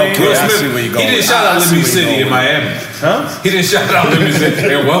City. Will Smith, he didn't shout out Liberty City in Miami. Huh? He didn't shout out Liberty City.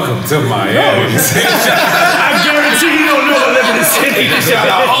 And welcome to Miami. I guarantee you don't know Liberty City. He didn't shout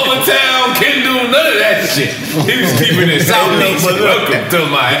out Hometown, Kendall, none of that shit. He was keeping it South Beach. Welcome to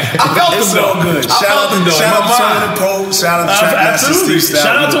Miami. I felt him though. Good. Shout out to Tony Poe. Shout out to Trackmaster Steve Stout.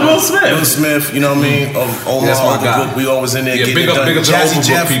 Shout out to Will Smith. Will Smith, you know what I mean? That's my guy. We always in there big getting it up done. to Jazzy Overbrook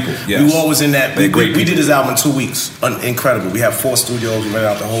Jeff, people. Yes. we always in that. We great did his album in 2 weeks. Incredible. We have 4 studios. We rented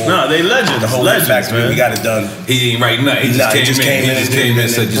out the whole. No, they legends. The whole factory. We got it done. He ain't writing nothing. He just came in and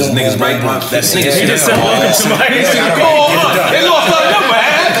said, just niggas writing. That's He just said, welcome to Miami. They lost our number,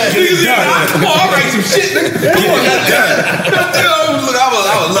 man. Come on, I'll write some shit, nigga. Come on, look, I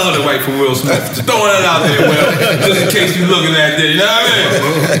would love to write for Will Smith. Just throwing it out there, Will. Just in case you looking at that, you know what I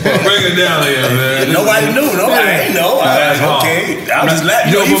mean? Bring it down here, man. Nobody knew. Nobody know. Okay. I was just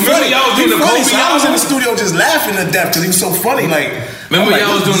laughing. Yo, but remember y'all was doing the Kobe album? I was in the studio just laughing to death because he was so funny. Like, remember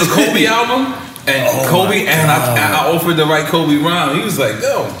y'all was doing the Kobe album? And Kobe, and I offered to write Kobe rhyme. He was like,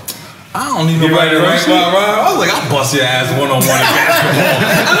 yo, I don't need nobody to write my rhyme. I was like, I'll bust your ass one-on-one in basketball.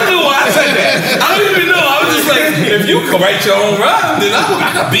 I don't know why I said that. I don't even know. I was just like, if you can write your own rhyme, then I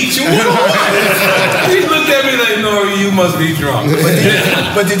can beat you one-on-one. He looked at me like, no, you must be drunk.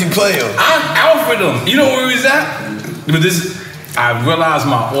 But did you play him? I offered him. You know where he was at? But I realized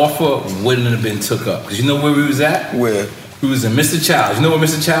my offer wouldn't have been took up. Because you know where we was at? Where? We was in Mr. Childs. You know where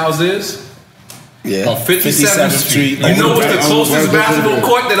Mr. Childs is? Yeah. On 57th Street. You know what's the closest basketball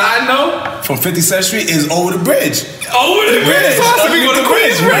court that I know? From 57th Street is over the bridge. Over the bridge? So we go to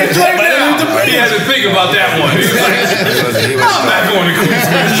Queensbridge right now. He had to think about that one. He was like, I'm not going to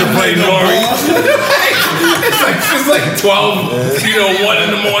Queensbridge to play Nori. It's like 12, 1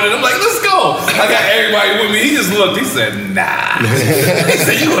 in the morning. I'm like, let's go. I got everybody with me. He just looked. He said, nah. He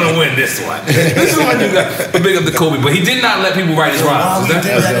said, you're going to win this one. This is one you got. But big up to Kobe. But he did not let people write his rhymes. Why we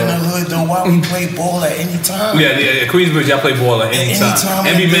did that in the hood, though? Why we play ball at any time? Yeah, Queensbridge, y'all play ball at any time.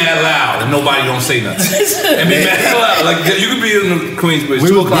 And be mad loud and nobody don't say nothing. And be mad loud. Like, you could be in the Queensbridge.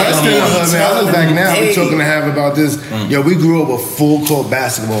 We were blessed in the hood, man. I look back now, we're talking to have about this. Yo, we grew up with full court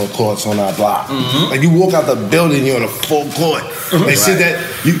basketball courts on our block. Like, you walk out the building, you're on a full court. They said that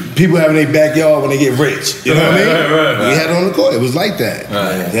people have in their backyard when they get rich. You know what I mean? Right. We had it on the court. It was like that.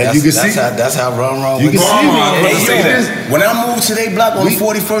 Yeah, you can see. That's how Ron You can see. When I moved to their block on the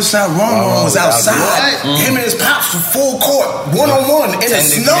 41st side, Ron was outside. Him and his pops were full court, one-on-one, in the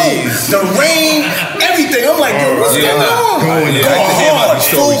snow, the rain, everything. I'm like, yo, what's going on? Going hard,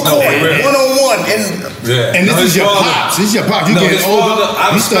 full court, one-on-one. And this is your pops. This is your pops. You get older.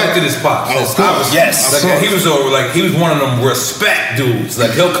 I respected his pops. Yes. He was one of them respect dudes.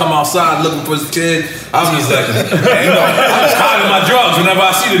 Like, he'll come outside looking for his kid. I was just like, I was hiding my drugs whenever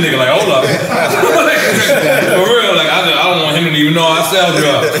I see the nigga. Like, hold up. For real, like, I don't want him to even know I sell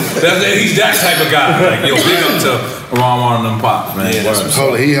drugs. He's that type of guy. Like, yo, big up to Ron and them pops, man.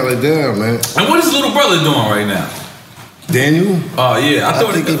 Yeah, he held it down, man. And what is his little brother doing right now? Daniel? Oh, yeah. I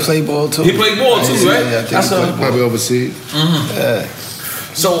think he played ball too. He played ball too, right? Yeah, I think probably overseas. Yeah.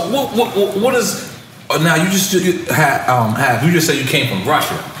 So what is? Now you just said you came from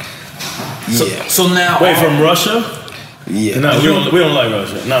Russia. So now from Russia? Yeah. No, we don't like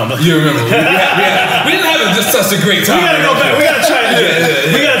Russia. No, but you remember we didn't have just such a great time. We gotta go back. We gotta try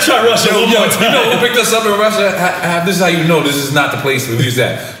it. We gotta try Russia one more time. You know who picked us up in Russia? This is how you know this is not the place we was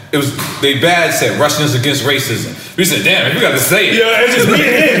at. It was they bad said Russians against racism. We said, damn, if we got to say it. Yeah, it's just me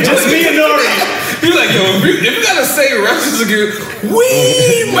and him. Just me and Nori. He's like, yo, if you got to say Russians against,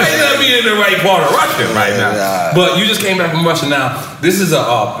 we might not be in the right part of Russia right now. But you just came back from Russia now. This is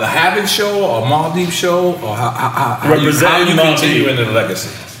a Havoc show or a Maldives show or how you continue into the legacy?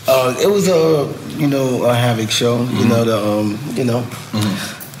 It was a Havoc show. You know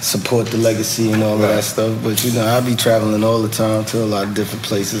support the legacy and all of that stuff. But I be traveling all the time to a lot of different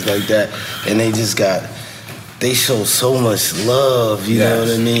places like that, and they show so much love. You know what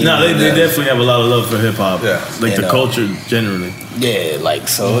I mean? No, they definitely have a lot of love for hip hop. Yeah, like the culture generally. Yeah, like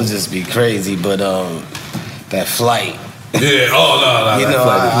so it'll just be crazy. But that flight. Yeah. Oh no.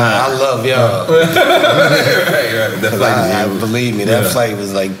 I love y'all. Right. That flight. Believe me, that flight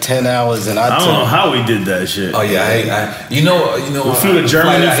was like 10 hours, and I don't know how we did that shit. Oh yeah, you know. We flew to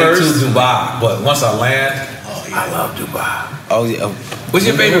Germany first. To Dubai, but once I land, I love Dubai. Oh yeah. What's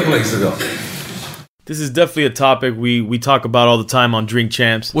your favorite place to go? This is definitely a topic we talk about all the time on Drink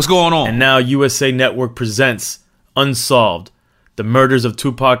Champs. What's going on? And now USA Network presents Unsolved: The Murders of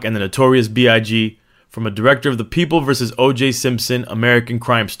Tupac and the Notorious B.I.G. from a director of the People vs. O.J. Simpson American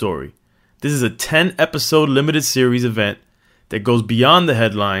Crime Story. This is a 10-episode limited series event that goes beyond the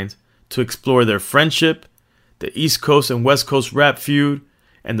headlines to explore their friendship, the East Coast and West Coast rap feud,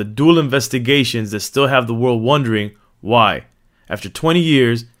 and the dual investigations that still have the world wondering why, after 20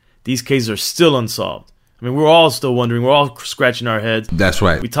 years, these cases are still unsolved. I mean, we're all still wondering. We're all scratching our heads. That's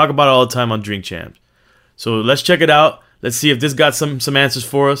right. We talk about it all the time on Drink Champs. So let's check it out. Let's see if this got some answers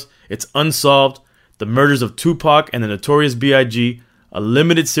for us. It's Unsolved: The Murders of Tupac and the Notorious B.I.G., a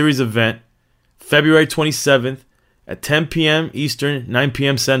limited series event, February 27th at 10 p.m. Eastern, 9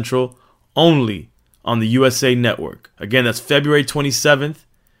 p.m. Central, only on the USA Network. Again, that's February 27th,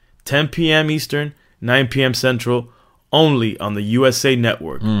 10 p.m. Eastern, 9 p.m. Central, only on the USA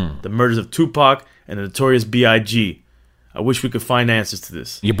Network. The Murders of Tupac and the Notorious B.I.G., I wish we could find answers to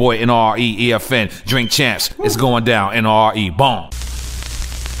this. Your boy NRE-EFN, Drink Champs. It's going down, NRE. Boom.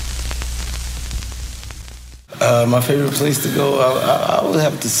 My favorite place to go, I would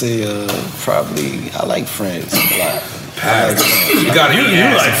have to say probably, I like France a lot. You gotta eat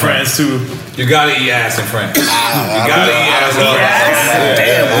ass. You like France too. You gotta eat ass in France. You gotta eat ass in France.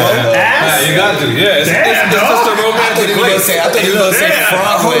 Damn, bro. Yeah, you got to. Yeah, it's just a romantic place. I thought you were going to say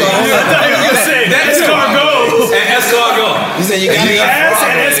France. Hold on. I thought you were going to say escargot. And escargot. You said you got to eat ass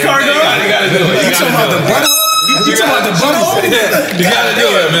and escargot? You gotta do it. You talking about the butter? You talking about the butter? You gotta do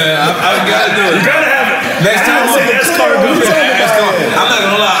it, man. I gotta do it. You gotta have it. Next time, I say escargot. I'm not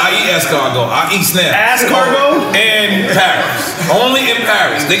gonna lie. I eat escargot. I eat snail. Escargot? In Paris. Only in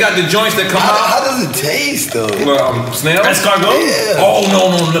Paris. They got the joints that come out. How does it taste, though? Snail? Escargot? Yeah. Oh,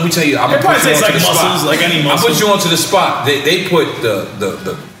 no. Let me tell you. It probably tastes like mussels, like any mussel. I put you onto the spot. They put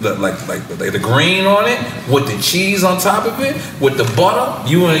the green on it with the cheese on top of it with the butter.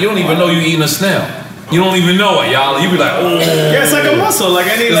 You don't even know you're eating a snail. You don't even know it, y'all. You be like, oh. Yeah, it's like a mussel. Like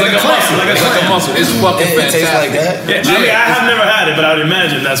any, it's like a muscle. It's like a muscle. It's fucking fantastic. It tastes like that? Yeah. I mean, I have never had it, but I would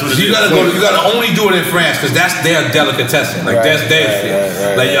imagine that's what it is. You gotta only do it in France because that's their delicatessen. Like that's their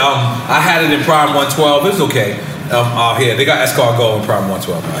shit. Like I had it in Prime 112. It's okay. Out here, they got escargot in Prime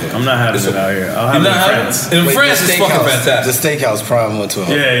 112 out here. I'm not having it out here. I'll have it in France. In France, it's fucking fantastic. The steakhouse Prime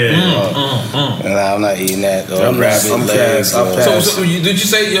 112. Yeah. And I'm not eating that. I'm rabbit legs. So did you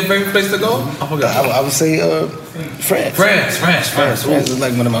say your favorite place to go? I forgot. I would say France. France is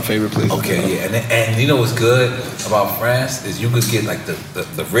like one of my favorite places. Okay, yeah, and you know what's good about France is you could get like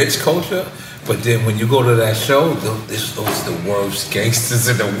the rich culture. But then when you go to that show, those are the worst gangsters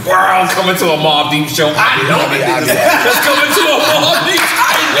in the world coming to a Mobb Deep show. I know that. That's coming to a Mobb Deep.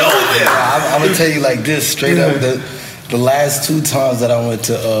 I know that. I'm gonna tell you like this, straight up. The last 2 times that I went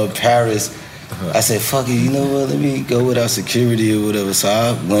to Paris, I said, "Fuck it, you know what? Let me go without security or whatever." So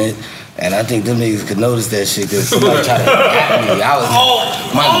I went. And I think them niggas could notice that shit because somebody tried to attack me.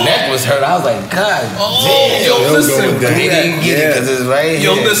 My neck was hurt. I was like, God damn. Yo, listen, they didn't get it because it's right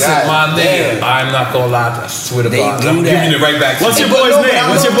here. Yo, listen, my nigga. I'm not gonna lie. I swear to God. I'm giving it right back. What's your boy's name?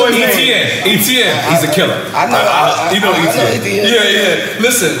 What's your boy's name? ETN. He's a killer. I know. You know ETN. ETN. Yeah.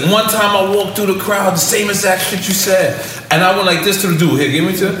 Listen, one time I walked through the crowd, the same exact shit you said. And I went like this to the dude. Here, give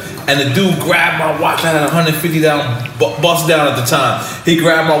me to. And the dude grabbed my watch. I had 150 down, bust down at the time. He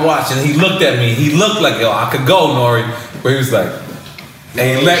grabbed my watch and he looked at me. He looked like, yo, I could go, Nori. But he was like, and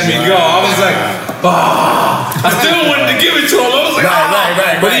he let me go. I was like, I still wanted to give it to him. I was like,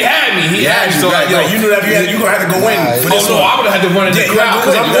 right. But he had me. He had me. So right. You knew that you gonna have to go in. For this no, I would have had to run in the crowd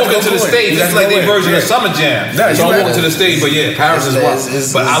because I'm walking to the stage. That's like their version of Summer Jam. So I'm walking to the stage. But yeah, Paris is wild.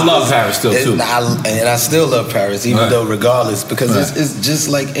 But I love Paris still too. And I still love Paris, even though regardless, because it's just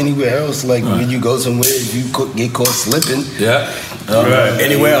like anywhere else. Like when you go somewhere, if you get caught slipping. Yeah.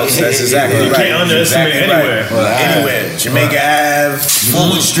 Anywhere else, that's exactly right. You can't underestimate anywhere. Anywhere. Jamaica Ave,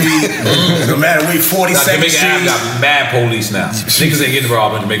 Fulton Street, no matter where, 42nd Jamaica Ave got mad police now. Niggas ain't getting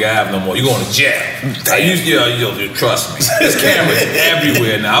robbed in Jamaica Ave no more. You going to jail. Trust me. There's cameras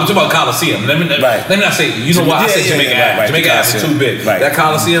everywhere now. I'm talking about Coliseum. Let me not say, you know why I said Jamaica Ave. Jamaica Ave is too big. That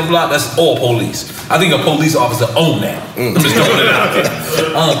Coliseum block, that's all police. I think a police officer own that. I'm just throwing it out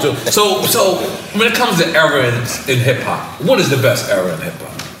there. So when it comes to era in hip hop, what is the best era in hip hop?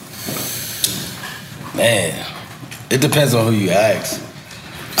 Man, it depends on who you ask.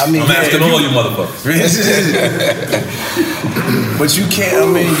 I mean, I'm asking all you motherfuckers. But you can't. I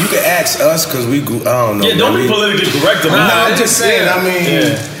mean, you can ask us because we. I don't know. Yeah, don't be politically correct about it. I'm just saying. I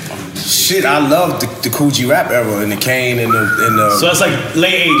mean, shit. I love the Kool G Rap era and the Kane and the. So that's like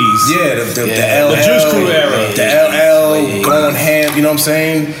late '80s. Yeah, the LL, the Juice Crew era, the LL going ham. You know what I'm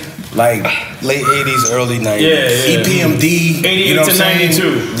saying? Like late '80s, early '90s. Yeah. EPMD. 88 you know to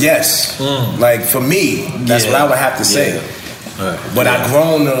 92. Yes. Like for me, that's what I would have to say. But I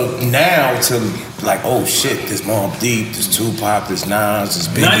grown up now to like, oh shit, there's Mobb Deep, there's Tupac, there's Nas, there's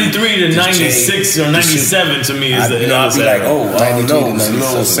Biggie. 93 to 96 or 97 to me is the I'd be like, oh, I don't know, it's a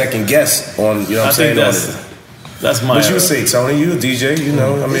little second guess on, you know what I'm saying? That's my What you would say, Tony? You a DJ, you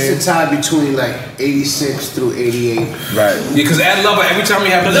know, I mean. It's a tie between like 86 through 88. Right. Yeah, because Ad Lover, every time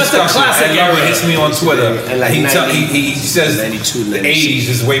we have a discussion, Ad Lover hits me on Twitter. And like he says 92, the 80s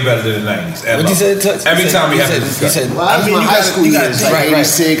is way better than the 90s. What you said? Every time we have a discussion. Well, I mean, high school years, like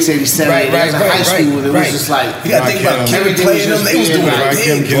 86, 87. Right. High school, it was just like. You gotta think about Kid and Play and them, they was doing it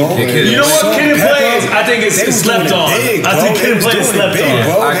big, bro. You know what? Kid and Play, I think it's slept on. I think Kid and Play slept on.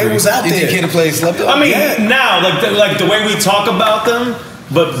 Bro, they was out there. You think Kid and Play slept on? I mean, now, like the way we talk about them,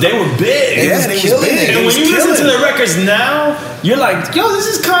 but they were big. They was big. And when you listen to the records now, you're like, yo, this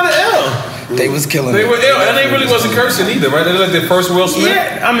is kind of ill. They was killing They it. were ill, and they really wasn't cursing either, right? They were like their first Will Smith.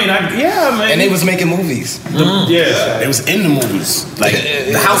 Yeah, I mean, and they was making movies. Yeah, they was in the movies, like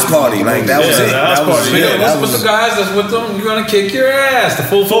the house party, like that was it. The house party. What's the guys that's with them? You're gonna kick your ass. The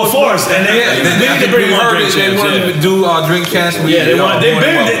full force. And they need to bring more drink They champs. wanted to do Drink Champs. Yeah, they've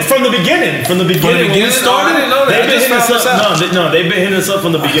been from the beginning. From the beginning when we started, I didn't know that. they've been hitting us up. No, they've been hitting us up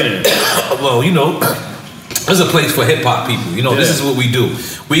from the beginning. Well, you know, there's a place for hip hop people. You know, this is what we do.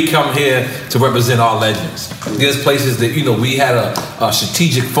 We come here to represent our legends. There's places that, you know, we had a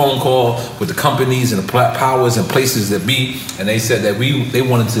strategic phone call with the companies and the powers and places that be, and they said that they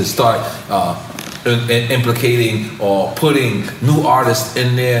wanted to start implicating or putting new artists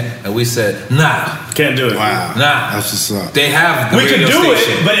in there, and we said, nah. Can't do it. Wow. Nah. That's what's up. They have the We can radio do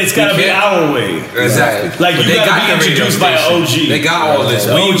station. it, but it's got to be our way. Exactly. Like, But you they got to got be the radio introduced by an station. OG. They got all this.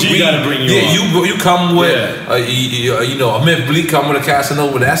 The OG got to bring you on. You come with, you know, a Myth Bleak come with a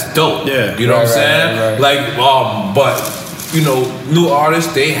Casanova. That's dope. Yeah. You know what I'm saying? Like, but you know, new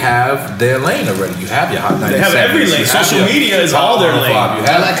artists, they have their lane already. You have your Hot 97. They have every lane. Social media is all their lane.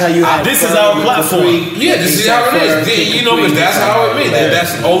 I like how you have this is our platform. Yeah, this is how it is. You know, that's how it is.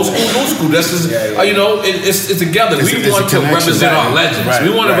 That's old school, new school. This is, you know, it's together. We want to represent our legends.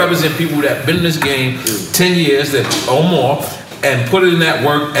 We want to represent people that have been in this game 10 years or more, and put it in that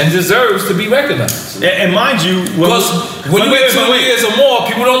work and deserves to be recognized. And mind you, when you get 2 years or more,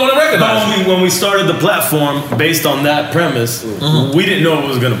 people don't want to recognize you. When we started the platform based on that premise, we didn't know it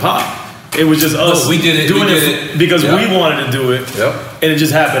was going to pop. It was just us doing it because we wanted to do it, and it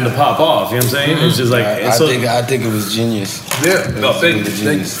just happened to pop off. You know what I'm saying? It was just like I think it was genius. Yeah, no, thank you.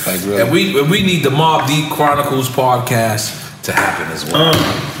 Like, really. And we need the Mobb Deep Chronicles podcast to happen as well.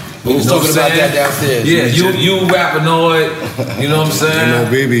 We was talking about that downstairs. Yeah, you Rapinoid, you know what I'm saying?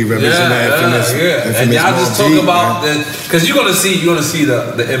 MLB represent that infamous And y'all just Mobb talk Deep, about man. that because you're gonna see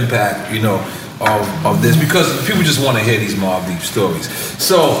the impact, you know, of this because people just want to hear these Mobb Deep stories.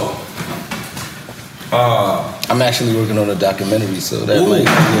 So, I'm actually working on a documentary, so that might.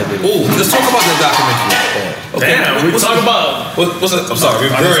 Let's talk about that documentary. Okay. Damn, we talk about what's that? I'm sorry,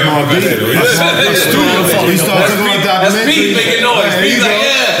 we're very You start talking about That's Pete documentaries. making noise. Pete's like,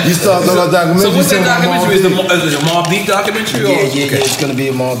 yeah. You start talking about documentaries. So what's that you talking about documentary? Is Mobb Deep. it a Mobb Deep documentary? Yeah, it's gonna be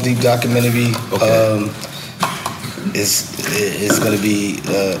a Mobb Deep documentary. It's going to be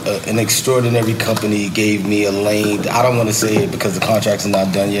an extraordinary company gave me a lane. I don't want to say it because the contracts are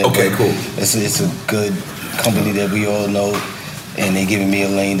not done yet. Okay, cool. It's a good company that we all know, and they're giving me a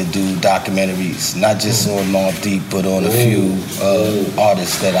lane to do documentaries, not just on Mobb Deep, but on a few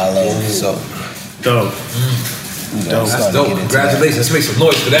artists that I love. So, dope. That's dope. Congratulations. Let's make some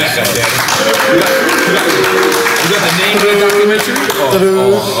noise for that, goddammit. You got the name of the documentary? Or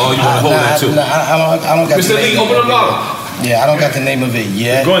you want to hold that too? I don't got Mr. the Lee, name open of the it. bottle. Yeah, I don't got the name of it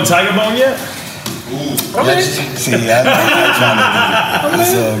yet. Going Tiger Bone yet? See, I'm trying to do it.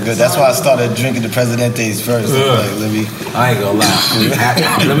 It's all good. That's why I started drinking the Presidentes first. Like, I ain't gonna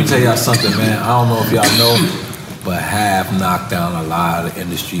lie. Let me tell y'all something, man. I don't know if y'all know, but Half knocked down a lot of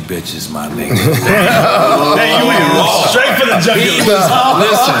industry bitches, my nigga. Hey, you went straight for the jugular.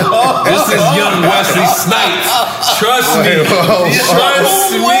 Listen, this is young Wesley Snipes. Trust me.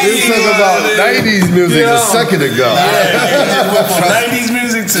 Trust me. This is about 90s music a second ago. 90s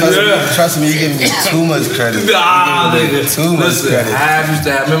music too. Trust me, you're giving me too much credit. Nah, nigga. Too much credit. Half used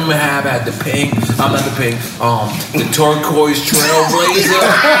to have. Remember Half had the pink. I'm not the pink. The turquoise Trailblazer.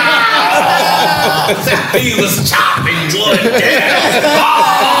 He was chopping wood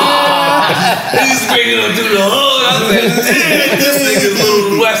he's bringing him to the hood. I said, this nigga's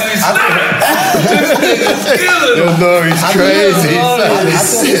little Wesley Snipes. This nigga's killing him. No, he's crazy. I thought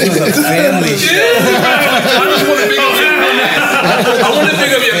this was a family show. I just want to pick up your past. I want to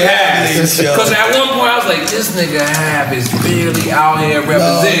pick up your past. Because at one point I was like, this nigga Half is barely out here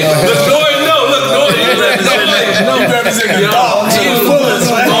representing. Look, Gordon, you represent the dog.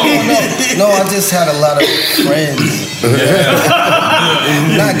 No, I just had a lot of friends.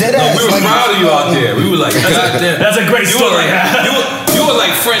 Not dead ass. We were proud of you out there. We were like, goddamn. That's a great story. You were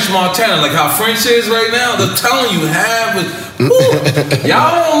like French Montana, like how French is right now. They're telling you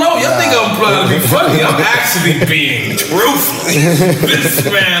y'all don't know. Y'all think I'm trying to be funny. I'm actually being truthful. This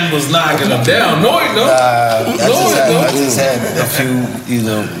man was knocking him down. No, he don't. I just had a few,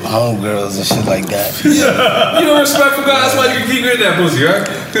 homegirls and shit like that. Yeah. You don't respect for God. That's why you can keep getting that pussy, right?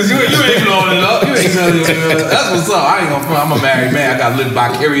 Because you ain't blowing it up. That's what's up. I ain't gonna front. I'm a married man. I gotta live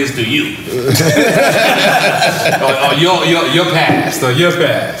vicarious through you. Your past. Or your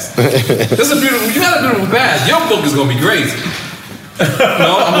past. That's a beautiful. You got a beautiful past. Your book is gonna be crazy.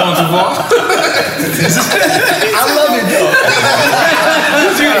 No, I'm going too far. I love it though.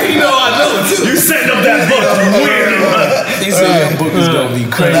 You know I know it too. You setting up that book weird. He said your book is gonna be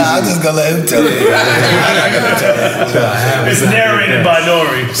crazy. Nah, I'm just gonna let him tell it. It's narrated by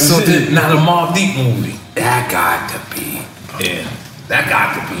Nori. So now the Mobb Deep movie, that got to be in. That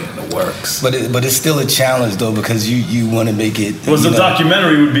got to be in the works. But it's still a challenge though, because you want to make it. Was the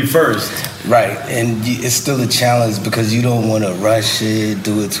documentary would be first, right? And it's still a challenge because you don't want to rush it,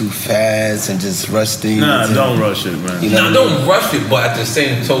 do it too fast, and just rush things. Nah, don't rush it, man. Don't rush it. But at the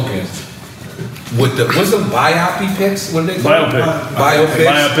same token, with the what's the biopic picks? What are they called?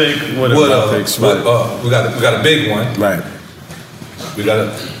 Biopic. Whatever. We got a big one. Right. We got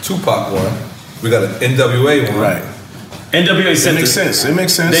a Tupac one. We got an NWA one. Right. NWA set it makes sense. It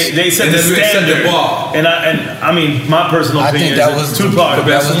makes sense. They set the NWA set the standard. bar. And I mean, my personal I opinion think that is was Tupac the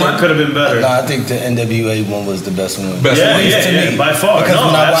best one. could have been better. No, I think the NWA one was the best one. Yeah, by far. Because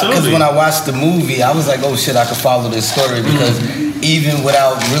Absolutely. when I watched the movie, I was like, oh shit, I could follow this story because even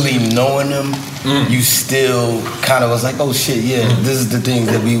without really knowing them, you still kind of was like, oh shit, yeah, this is the things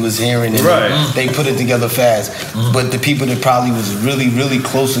that we was hearing, and they put it together fast. But the people that probably was really, really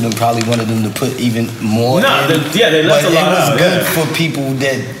close to them probably wanted them to put even more in. They left a lot But it was out, good for people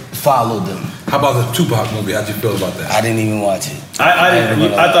that followed them. How about the Tupac movie? How'd you feel about that? I didn't even watch it.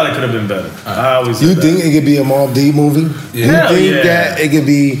 I thought it could have been better. I always You think it could be a Mobb Deep movie? Yeah. You think that it could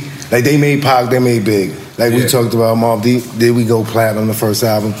be like they made Pac, they made Big. Like we talked about Mobb Deep, did we go platinum the first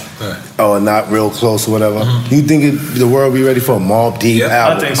album? Or not real close or whatever? You think the world be ready for a Mobb Deep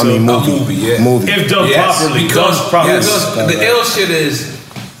album? I think so. Movie. If done properly. Because the ill shit is,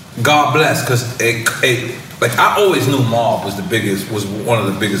 God bless, because like I always knew Mobb was one of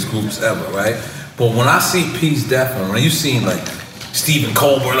the biggest groups ever, right? But when I see Peace Death, and when you seen like Stephen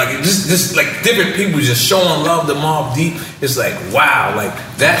Colbert, like just like different people just showing love to Mobb Deep, it's like wow, like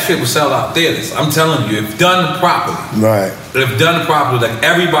that shit would sell out theaters. I'm telling you, if done properly, right? If done properly, like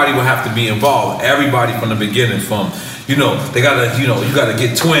everybody would have to be involved. Everybody from the beginning, from they gotta, you gotta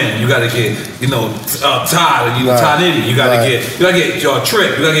get Twin, you gotta get, Todd, Todd Nitty, you gotta get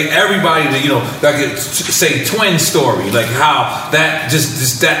Trip, you gotta get everybody to, gotta get say Twin story, like how that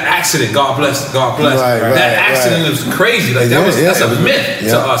just that accident, God bless, that accident was crazy, like that's a myth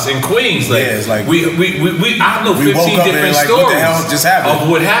to us in Queens, like, it's like we I know 15 different stories what the hell just happened? Of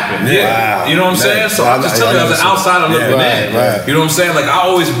what happened, Wow. you know what I'm saying? So I'm just telling you, as an outsider looking in, you know what I'm saying? Like I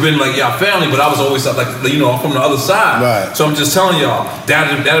always been like y'all family, but I was always like I'm from the other side. Right. So I'm just telling y'all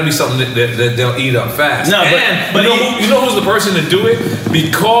that'll be something that they'll eat up fast. No, but you know who's the person to do it?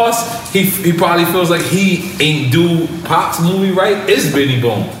 Because he probably feels like he ain't do Pac's movie right. Is Benny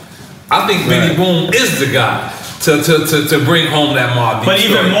Boom? I think Benny Boom is the guy to bring home that Mobb Deep But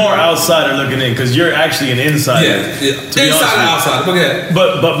story. even more outsider looking in, because you're actually an insider. Yeah. To be Outsider. Go ahead.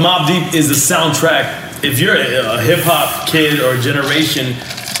 But Mobb Deep is the soundtrack. If you're a hip hop kid or generation,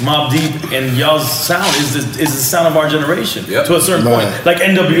 Mobb Deep and y'all's sound is the sound of our generation to a certain point. Like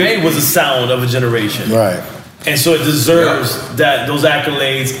NWA was the sound of a generation, right? And so it deserves those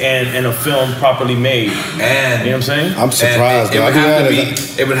accolades and a film properly made. And you know what I'm saying? I'm surprised.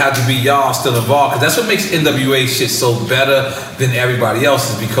 It would have to be y'all still involved, because that's what makes NWA shit so better than everybody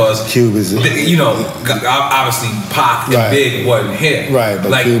else's, because Cube is obviously Pac and Big wasn't here, right?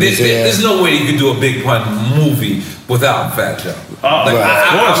 But like there's no way you could do a Big Pun movie without Fat Joe. I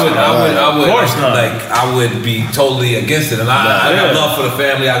would be totally against it, and I got love for the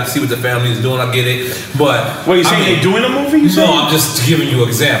family. I see what the family is doing. I get it, but wait, you saying they doing a movie? No, I'm just giving you an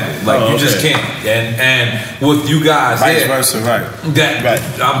example. Like you just can't, and with you guys, vice versa, right?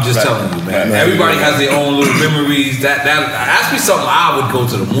 I'm just telling you, man. Everybody has their own little memories. That ask me something I would go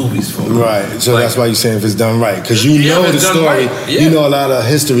to the movies for. Right. So that's why you're saying if it's done right, because you know the story, you know a lot of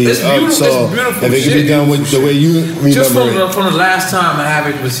history. It's beautiful. So it's if it can be done with the way you remember just from the last time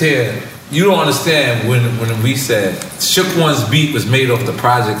Havoc was here, you don't understand when we said Shook One's beat was made off the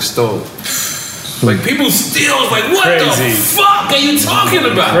Project Stove. Like people still was like, what the fuck are you talking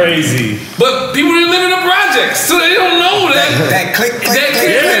about? Crazy. But people didn't live in the projects, so they don't know that click. Yeah,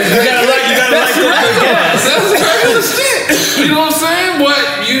 you gotta like that's real shit. You know what I'm saying? But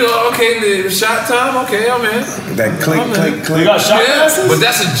okay, the shot time, okay, I'm in. That click. You got shot glasses? But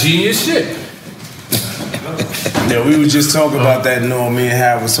that's a genius shit. Yeah, we were just talking about that. Me and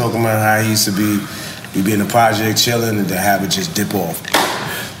Hab was talking about how he used to be in the project chilling, and to have it just dip off.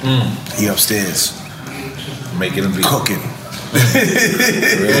 He upstairs making a beat, cooking.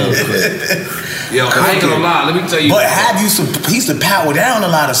 Real quick. Yo, I ain't gonna lie. Let me tell you. But Hab he used to power down a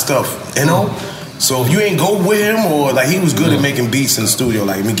lot of stuff, you know. So if you ain't go with him, or like he was good at making beats in the studio.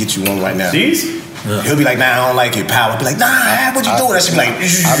 Like, let me get you one right now. These? He'll be like, nah, I don't like it, power. Be like, nah, what you doing? That should be like,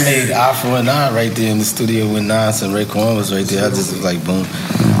 I made I for a 9 right there in the studio with Nas and Raekwon was right there. I just was like, boom.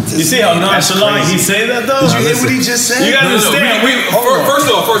 You see how nonchalant he say that though? Did you hear what he just said? You gotta understand. First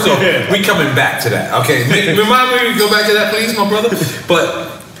off, we coming back to that. Okay, remind me to go back to that, please, my brother.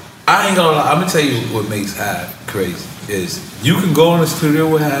 But I ain't gonna lie. I'm gonna tell you what makes Hav crazy is you can go in the studio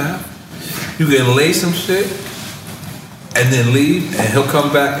with Hav, you can lay some shit, and then leave, and he'll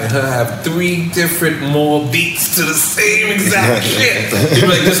come back and he'll have 3 different more beats to the same exact shit.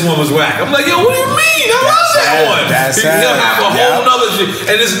 He'll be like, this one was whack. I'm like, yo, what do you mean? I love that one. He'll have a whole nother shit,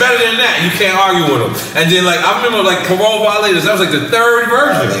 and it's better than that. You can't argue with him. And then like I remember like Parole Violators, that was like the 3rd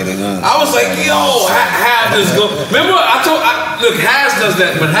version. I was like, yo, Hav this go. Remember look, Haz does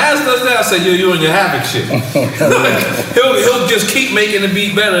that. When Haz does that, I say, yo, you and your Havoc shit. Like, he'll just keep making the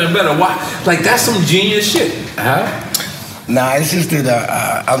beat better and better. Why? Like that's some genius shit. Nah, it's just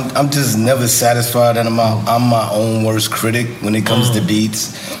that I'm just never satisfied, and I'm my own worst critic when it comes to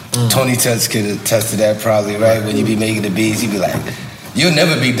beats. Tony Touch can attest to that probably, right? When you be making the beats, you be like, you'll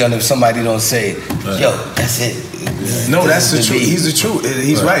never be done if somebody don't say, yo, that's it. No, that's the truth. He's the truth.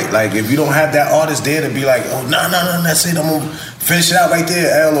 He's right. Like if you don't have that artist there to be like, oh no, that's it. I'm gonna finish it out right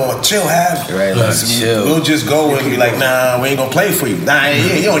there, L, or chill, Hav. Right, chill. We'll just go and be like, nah, we ain't gonna play for you. Nah,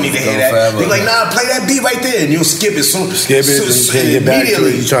 you don't need to hear that. Be like, nah, play that beat right there, and you'll skip it soon. Skip it, and get back to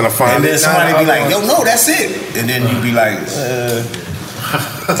it. You trying to find and it. then somebody be like, yo, no, that's it. And then you be like, you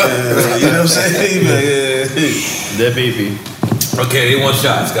know what I'm saying? That baby. Okay, they want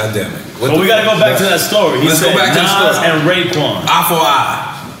shots. God damn it. But we gotta go back to that story. Let's go back to the Nas story. and Raekwon. Eye for eye.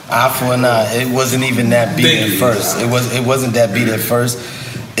 Eye for an eye. It wasn't even that beat at first. It wasn't that beat at first.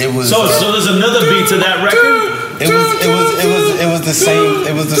 It was. So there's another beat to that record. It was the same.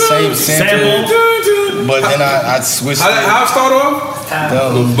 It was the same sample. But then I switched. How it start off? An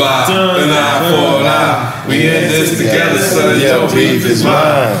eye for an eye. We in this together, son. Your beef is mine.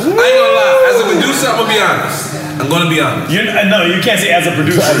 I ain't gonna lie. As a producer, I'm gonna be honest. I'm gonna be honest. No, you can't say as a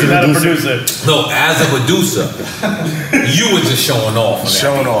producer. You're not a producer. No, as a producer, you were just showing off.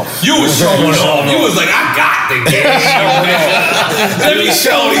 Showing off. You were showing off. You was like, I got the game. Let me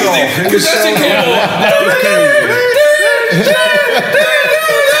show you this. Because that shit came on.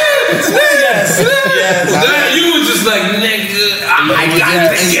 You were just like, nigga, I got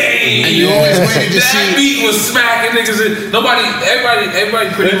the game. And you always waited to see. That beat was smacking niggas. Everybody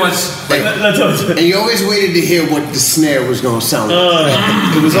pretty much. And you always waited to hear what the snare was going to sound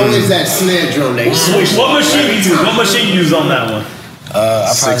like. It was always that snare drum they switched. What machine you used on that one?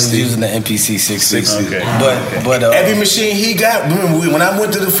 I probably was using the MPC 660. Okay. But every machine he got. Remember when I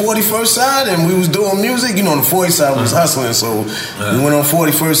went to the 41st side and we was doing music, you know, the 40th side was hustling, so we went on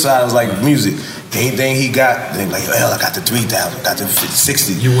 41st side. It was like music. Anything he got, they like, hell, I got the 3,000, got the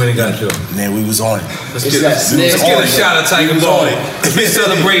 60. You went and got it. And then we was on it. Let's get a shot of Tiger Bone. We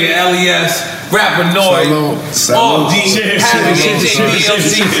celebrating LES, Rapper Noise, Mobb Deep, Havoc,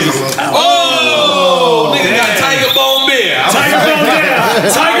 NJBLC. Oh, nigga got Tiger Bone beer. Tiger Bone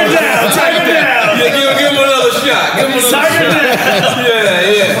down. Tiger down. Yeah, give him another shot. Give him another shot.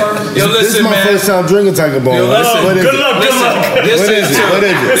 Yeah. Yo, listen, this is my first time drinking Tiger Bone. Yo, listen. Good luck.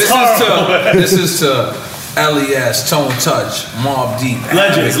 This is to LES, Tone Touch, Mobb Deep,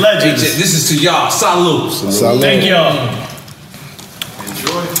 Legends. This is to y'all. Salute. Thank y'all.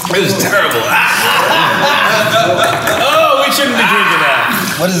 It was terrible. Oh, we shouldn't be drinking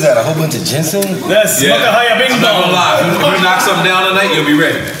that. What is that? A whole bunch of ginseng? That's I'm not gonna lie. If you knock something down tonight, you'll be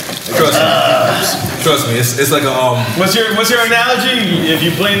ready. Trust me. It's like a What's your analogy? If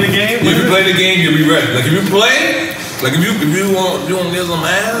you play in the game, if you play the game, you'll be ready. Like if you play. Like if you want to get some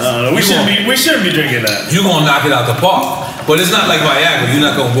ass, we shouldn't be drinking that. You gonna knock it out the park, but it's not like Viagra. You're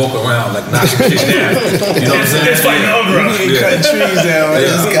not gonna walk around like knocking shit down. You know what I'm saying? It's like Ogra. Cut trees down.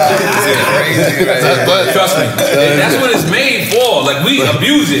 This guy is crazy. But trust me, that's what it's made for. Like we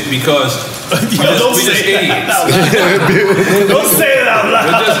abuse it because we just idiots. Don't say it out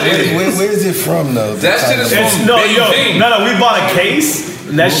loud. Where is it from though? That shit is from Beijing. No. We bought a case.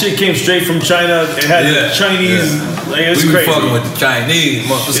 And that shit came straight from China. It had Chinese. Like, it's we crazy. We fucking with the Chinese.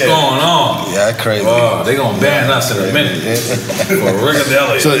 What's going on? Yeah, crazy. Oh, they gonna ban us in a minute. For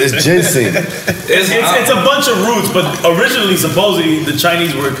Rickadelli. So it's ginseng. It's a bunch of roots, but originally, supposedly, the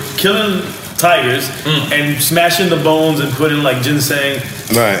Chinese were killing tigers and smashing the bones and putting like ginseng.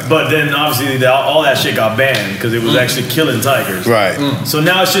 Right. But then obviously all that shit got banned because it was actually killing tigers. Right. So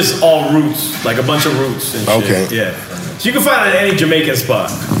now it's just all roots, like a bunch of roots and shit. Okay. Yeah. So you can find it at any Jamaican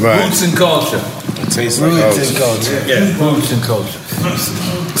spot. Right. Roots and culture. Tastes like roots and culture. Yeah. Roots and culture.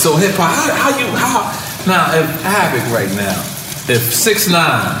 So hip hop, how now if Havoc right now, if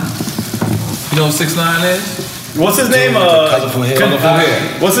 6ix9ine You know what 6ix9ine is? What's his name? Colorful hair.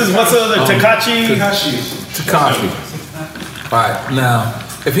 What's the other? Tekashi? Tekashi. All right, now,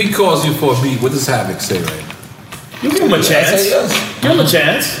 if he calls you for a beat, what does Havoc say right now? You give him a chance. Give him a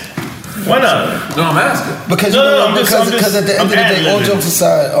chance. Why not? No, I'm asking. Because because at the end of the day, all jokes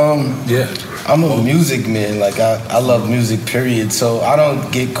aside, I'm a music man. Like I love music, period. So I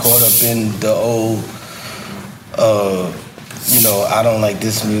don't get caught up in the old, I don't like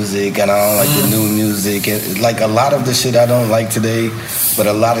this music and I don't like the new music. And like a lot of the shit I don't like today, but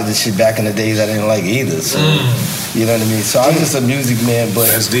a lot of the shit back in the days I didn't like either. So you know what I mean? So I'm just a music man, but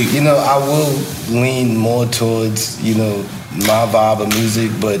I will lean more towards, my vibe of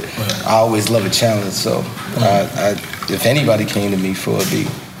music, but I always love a challenge. So if anybody came to me for a beat,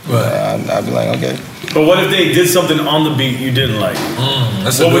 I'd be like, okay. But what if they did something on the beat you didn't like?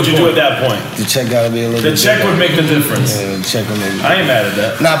 What would you do at that point? The check gotta be a little bit. The check would make the difference. Yeah, the check would make I ain't mad at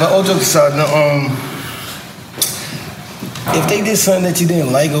that. Nah, but all jokes aside, if they did something that you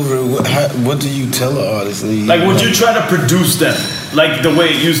didn't like over it, what do you tell an artist? Like, would you try to produce them like the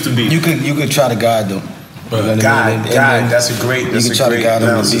way it used to be? You could try to guide them. Guide, that's a great. You can try to guide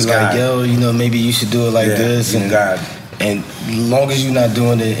them and be like, yo, maybe you should do it like this, and guide. And as long as you're not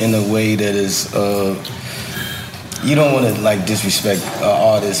doing it in a way that is, you don't want to like disrespect an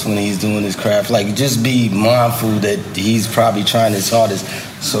artist when he's doing his craft. Like, just be mindful that he's probably trying his hardest.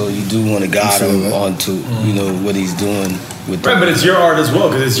 So you do want to guide him onto, what he's doing with. Right, but it's your art as well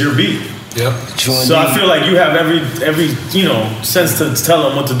because it's your beat. Yep. So I feel like you have every sense to tell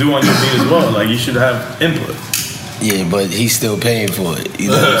him what to do on your beat as well. Like you should have input. Yeah, but he's still paying for it. You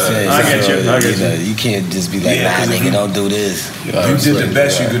know what I'm saying? I get you. You can't just be like, nah, nigga, don't do this. You did the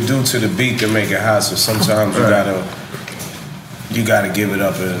best you could do to the beat to make it hot. So sometimes you gotta give it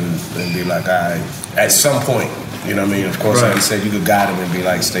up and be like, all right, at some point, you know what I mean? Of course, like he said, you could guide him and be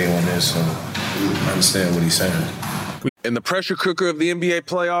like, stay on this. So I understand what he's saying. In the pressure cooker of the NBA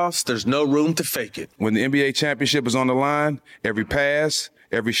playoffs, there's no room to fake it. When the NBA championship is on the line, every pass,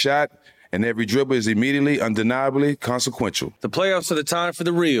 every shot, and every dribble is immediately, undeniably consequential. The playoffs are the time for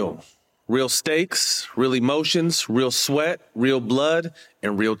the real. Real stakes, real emotions, real sweat, real blood,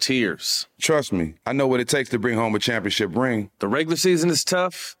 and real tears. Trust me, I know what it takes to bring home a championship ring. The regular season is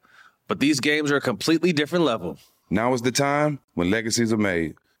tough, but these games are a completely different level. Now is the time when legacies are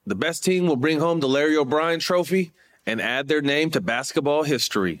made. The best team will bring home the Larry O'Brien Trophy and add their name to basketball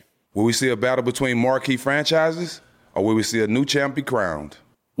history. Will we see a battle between marquee franchises, or will we see a new champ be crowned?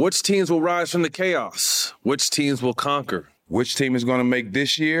 Which teams will rise from the chaos? Which teams will conquer? Which team is going to make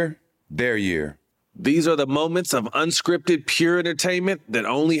this year their year? These are the moments of unscripted, pure entertainment that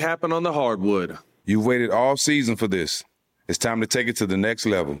only happen on the hardwood. You've waited all season for this. It's time to take it to the next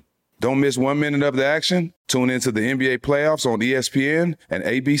level. Don't miss 1 minute of the action. Tune into the NBA playoffs on ESPN and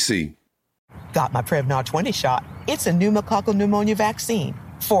ABC. Got my Prevnar 20 shot. It's a pneumococcal pneumonia vaccine.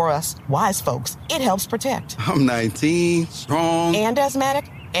 For us, wise folks, it helps protect. I'm 19, strong. And asthmatic,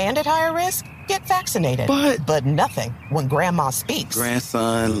 and at higher risk. Get vaccinated. But nothing when grandma speaks.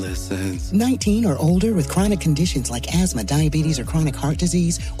 Grandson listens. 19 or older with chronic conditions like asthma, diabetes, or chronic heart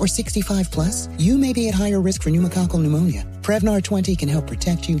disease, or 65 plus, you may be at higher risk for pneumococcal pneumonia. Prevnar 20 can help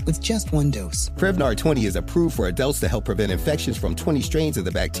protect you with just one dose. Prevnar 20 is approved for adults to help prevent infections from 20 strains of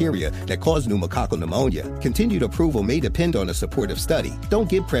the bacteria that cause pneumococcal pneumonia. Continued approval may depend on a supportive study. Don't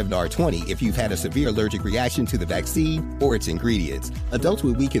give Prevnar 20 if you've had a severe allergic reaction to the vaccine or its ingredients. Adults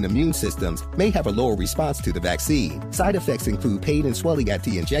with weakened immune systems may have a lower response to the vaccine. Side effects include pain and swelling at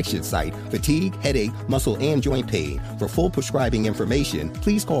the injection site, fatigue, headache, muscle, and joint pain. For full prescribing information,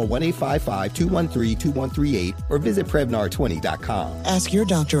 please call 1-855-213-2138 or visit Prevnar20.com. Ask your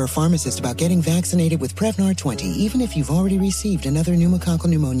doctor or pharmacist about getting vaccinated with Prevnar 20, even if you've already received another pneumococcal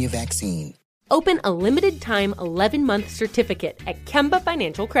pneumonia vaccine. Open a limited-time 11-month certificate at Kemba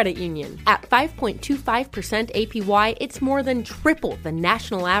Financial Credit Union. At 5.25% APY, it's more than triple the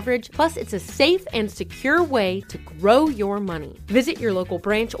national average, plus it's a safe and secure way to grow your money. Visit your local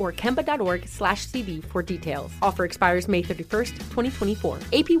branch or kemba.org/cb for details. Offer expires May 31st, 2024.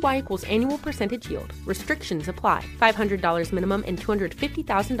 APY equals annual percentage yield. Restrictions apply. $500 minimum and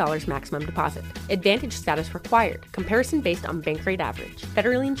 $250,000 maximum deposit. Advantage status required. Comparison based on bank rate average.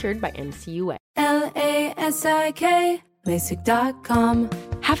 Federally insured by NCUA. LASIK, LASIK.com.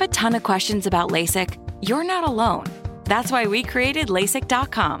 Have a ton of questions about LASIK? You're not alone. That's why we created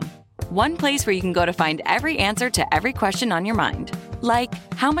LASIK.com. One place where you can go to find every answer to every question on your mind. Like,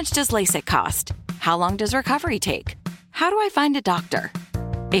 how much does LASIK cost? How long does recovery take? How do I find a doctor?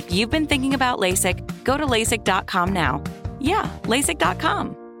 If you've been thinking about LASIK, go to LASIK.com now. Yeah,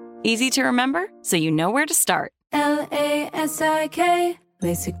 LASIK.com. Easy to remember, so you know where to start. LASIK,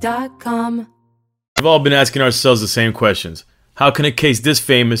 LASIK.com. We've all been asking ourselves the same questions. How can a case this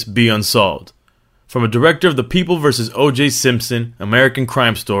famous be unsolved? From a director of The People vs. O.J. Simpson, American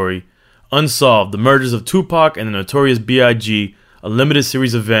Crime Story, Unsolved, The Murders of Tupac and the Notorious B.I.G., a limited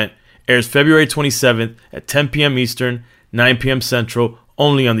series event, airs February 27th at 10 p.m. Eastern, 9 p.m. Central,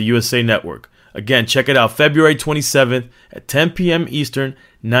 only on the USA Network. Again, check it out February 27th at 10 p.m. Eastern,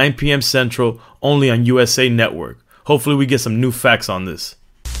 9 p.m. Central, only on USA Network. Hopefully we get some new facts on this.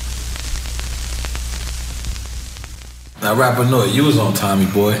 Now, Rapper Noy, you was on Tommy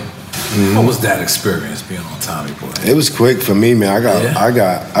Boy. Mm-hmm. What was that experience being on Tommy Boy? It was quick for me, man. I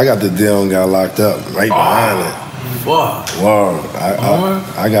got the deal and got locked up right behind it. Wow.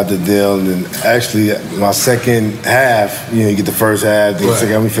 I got the deal, and actually my second half, you get the first half, the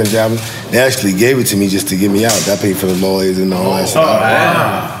second half we finished the album. They actually gave it to me just to get me out. That paid for the lawyers and all that stuff.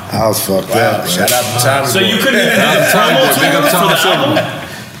 Wow. I was fucked up. Shout out to Tommy. So you couldn't even do the promo tour for the album?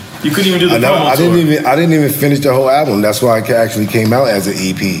 You couldn't even do the promo tour? I didn't even finish the whole album. That's why it actually came out as an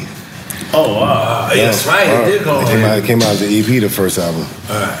EP. Oh, wow. That's right. It did go It came out as an EP, the first album.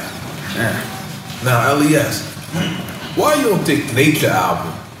 All right. Yeah. Now, LES, why you don't think Nature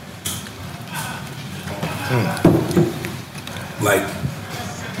album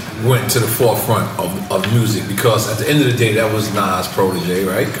went to the forefront of music? Because at the end of the day, that was Nas' protege,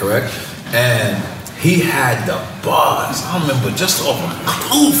 right? Correct? And he had the bars. I remember just off of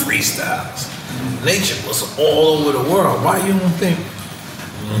Clue freestyles. Nature was all over the world. Why you don't think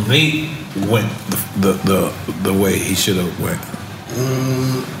Nate went the way he should have went?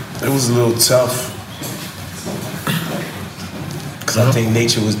 It was a little tough. Because I think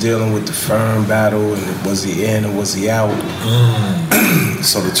Nature was dealing with the Firm battle, and was he in or was he out?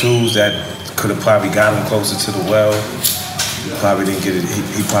 So the tools that could have probably got him closer to the well, probably didn't get it.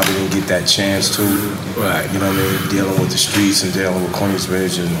 He probably didn't get that chance to. Right. You know what I mean? Dealing with the streets and dealing with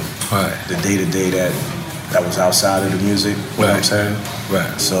Queensbridge and the day-to-day that was outside of the music. You know what I'm saying?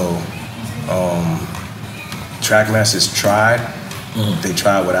 Right. So, Trackmasters tried. They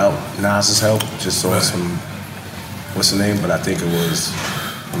tried without Nas's help, just on some, what's the name? But I think it was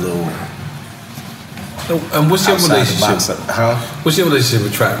a little. And what's your relationship? What's your relationship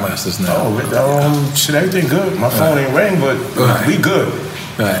with Trackmasters now? Shit, everything good. My phone ain't ring, but we good.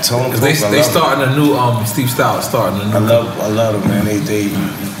 Right. They starting a new Steve Styles starting a new. I love them, man.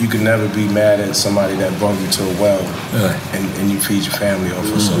 You can never be mad at somebody that brought you to a well, and you feed your family off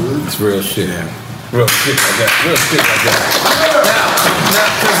of something. It's real shit. Yeah. Real shit like that.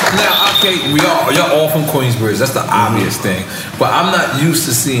 Now, okay, y'all all from Queensbridge. That's the obvious thing. But I'm not used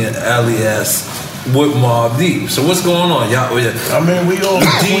to seeing LES with Mobb Deep. So what's going on, y'all? I mean, we all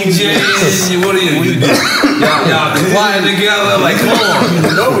DJing. What are you doing? Y'all flying together? Like, come on.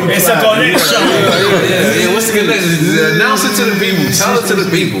 It's a connection. Yeah. What's the connection? Announce it to the people. Tell it to the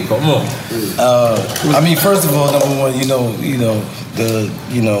people. Come on. I mean, first of all, number one,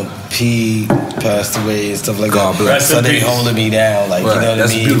 P passed away and stuff like God that. bless. So they holding me down, like, you know what I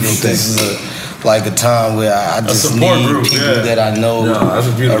mean? This is a time where I just need people that I know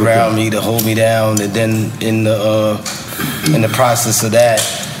around me to hold me down, and then in the process of that,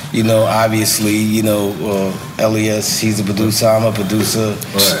 obviously, LES, he's a producer, I'm a producer.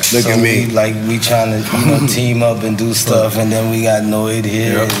 Right. Look at me. We trying to, team up and do stuff, and then we got Noid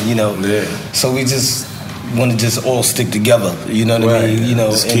here, and, so we just want to just all stick together, you know what I mean? In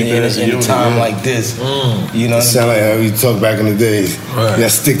a time like this, It sound like how we talk back in the days. Right. Yeah,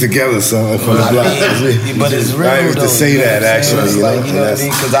 stick together, son. From the block. But it's real, I used to say that, actually. It's like, you know what I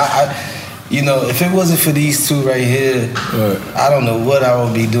mean? Because I if it wasn't for these two right here, I don't know what I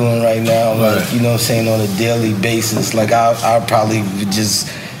would be doing right now. Like, on a daily basis. Like, I'll probably just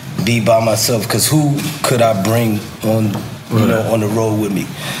be by myself. Because who could I bring on on the road with me?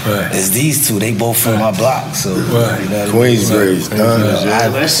 It's these two. They both from my block. So, Queensbridge.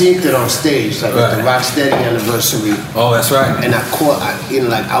 I seen it on stage, like with the Rocksteady anniversary. Oh, that's right. And I caught,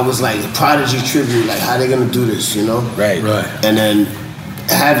 I was like, Prodigy tribute, like, how they gonna do this, Right. And then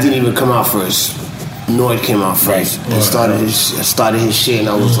Have didn't even come out first. Noid came out first and started his shit, and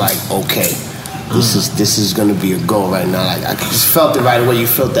I was like, okay. This is gonna be a goal right now. Like, I just felt it right away. You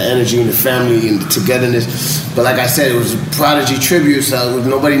felt the energy and the family and the togetherness. But like I said, it was a Prodigy tribute, so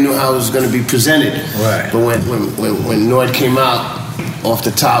nobody knew how it was gonna be presented. Right. But when Noid came out off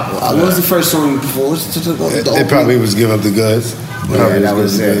the top, what was the first song you performed? It probably was Give Up the Goods. Yeah, that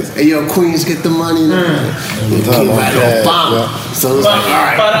was it. Hey, yo, Queens, get the money. It came right on bomb. So it was like, all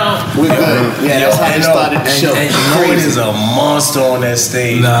right, we're good. Yeah, that's how they started the show. And Noid is a monster on that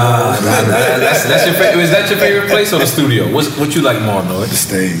stage. Nah, that's your favorite. Is that your favorite place or the studio? What you like more, Noid? The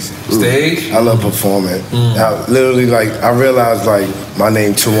stage. Stage? I love performing. I literally, I realized, my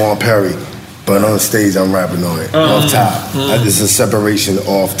name Teron Perry, But on stage, I'm rapping on it off top. It's a separation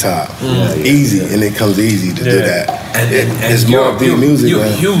off top. Easy, and it comes easy to do that. And it's more deep music. You're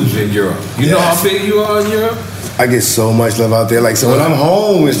man. huge in Europe. You know how big you are in Europe? I get so much love out there. Like, so when I'm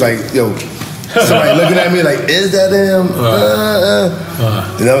home, it's like, yo, somebody looking at me like, is that him?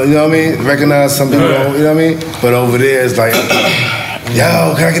 You know what I mean? Recognize some people, you know what I mean? But over there, it's like,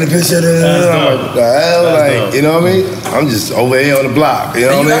 yo, can I get a picture of this? I'm like, you know what I mean? I'm just over here on the block.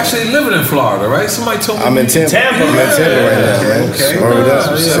 You know what I mean? You actually living in Florida, right? Somebody told me. I'm in Tampa. I'm in Tampa right now, man. Okay.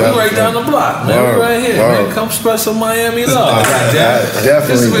 We right down the block, man. We right here, man. Come spread some Miami love.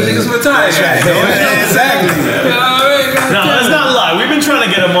 Definitely. This is where niggas retire. Exactly. No, that's not a lie. We've been trying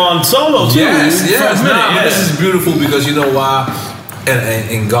to get him on solo too. Yes. But this is beautiful because you know why?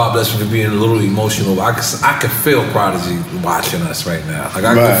 And God bless me for being a little emotional. I could feel Prodigy watching us right now. Like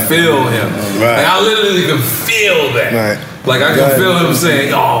I could feel him. Like I literally could feel that. Like I could feel him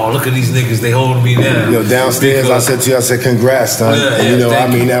saying, "Oh, look at these niggas. They holding me down." Yo, downstairs, I said to you, I said, "Congrats, son." And you know, I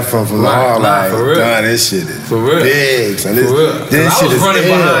mean that from the heart. Like, son, this shit is big, son. This shit is running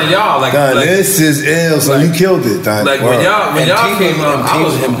behind y'all. Like, this is ill, son. You killed it, son. Like when y'all came out, I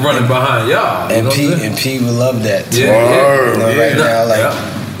was running behind y'all. And P would love that too. Right now, like,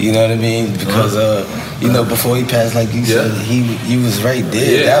 you know what I mean? Because you know, before he passed, like you said, he was right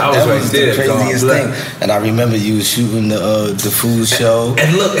there. Yeah, that was the craziest thing. And I remember you was shooting the food show.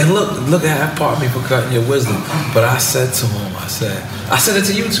 And look at that part of me for cutting your wisdom. But I said to him, I said it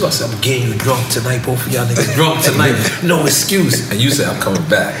to you too. I said, I'm getting you drunk tonight, both of y'all niggas drunk tonight. No excuse. And you said, I'm coming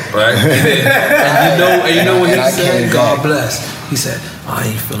back, right? And you know what he said? God bless. He said, I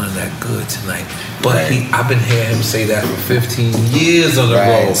ain't feeling that good tonight. But I've been hearing him say that for 15 years on the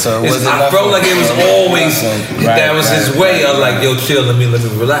road. So I felt like it was always that was his way of like, yo, chill, let me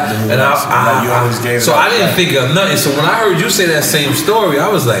relax. And so I didn't think of nothing. So when I heard you say that same story, I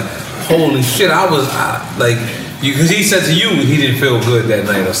was like, holy shit! Because he said to you he didn't feel good that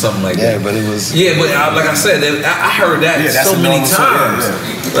night or something like that. Yeah, but it was. Yeah, but like I said, I heard that so many times.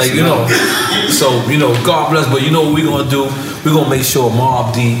 Like, you know, so, you know, God bless. But you know what we're going to do? We're going to make sure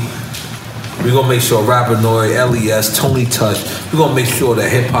Mobb Deep, we're going to make sure Rapinoid, LES, Tony Touch, we're going to make sure that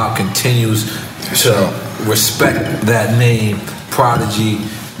hip-hop continues to respect that name, Prodigy,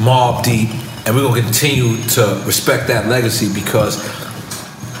 Mobb Deep, and we're going to continue to respect that legacy because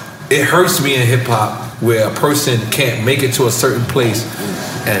it hurts me in hip-hop where a person can't make it to a certain place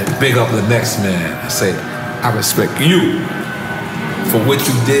and big up the next man. I say, I respect you for what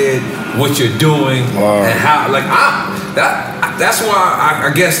you did, what you're doing, and how. Like that's why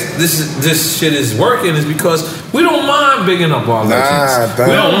I guess this shit is working is because we don't mind bigging up our legends.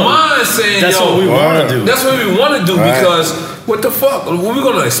 We don't mind saying, that's what we want to do. That's what we want to do because. What the fuck? Are we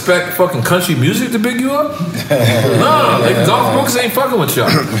gonna expect fucking country music to big you up? Nah, like Garth Brooks ain't fucking with y'all.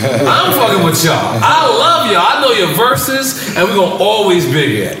 I'm fucking with y'all. I love y'all. I know your verses, and we're gonna always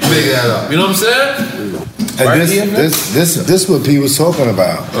big that up. You know what I'm saying? And this what P was talking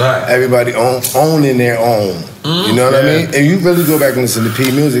about. Right. Everybody owning their own. You know what I mean? And you really go back and listen to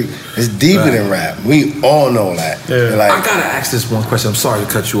P music, it's deeper than rap. We all know that. Yeah. Like, I gotta ask this one question. I'm sorry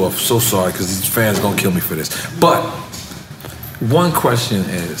to cut you off. So sorry because these fans gonna kill me for this. But one question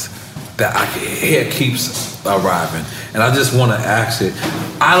is that I hear keeps arriving, and I just want to ask it.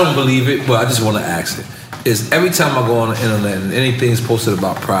 I don't believe it, but I just want to ask it. Is every time I go on the internet and anything's posted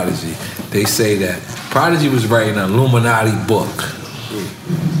about Prodigy, they say that Prodigy was writing an Illuminati book.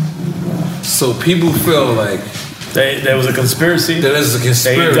 So people feel like there was a conspiracy. There is a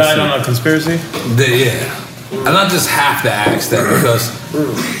conspiracy. He died on a conspiracy. Yeah. And I just have to ask that because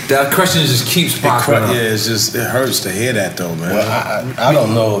that question just keeps popping up. Yeah, it hurts to hear that though, man. Well, I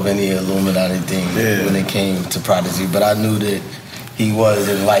don't know of any Illuminati thing when it came to Prodigy, but I knew that he was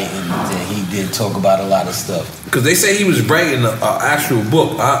enlightened and he did talk about a lot of stuff. Because they say he was writing an actual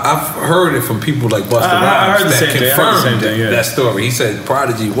book. I've heard it from people like Busta Rhymes that confirmed that story. He said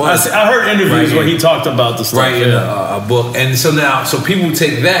Prodigy was. I heard interviews where he talked about the stuff. Writing a book. And so people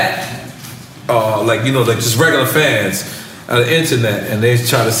take that, like just regular fans on the internet, and they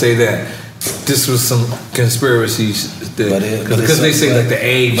try to say that this was some conspiracies because they say like the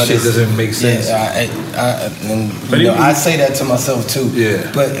age shit doesn't make sense. I say that to myself too.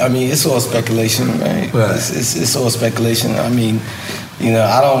 Yeah. But I mean, it's all speculation, right? It's all speculation. I mean,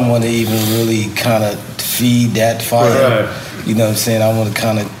 I don't want to even really kind of feed that fire. You know what I'm saying? I want to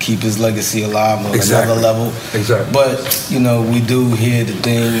kind of keep his legacy alive on Exactly. another level. Exactly. But, you know, we do hear the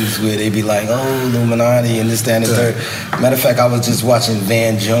things where they be like, oh, Illuminati and this, that, and the third. Matter of fact, I was just watching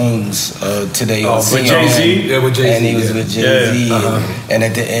Van Jones today on with CNN. Jay-Z? Yeah, with Jay-Z. And he was with Jay-Z. Yeah. Uh-huh. And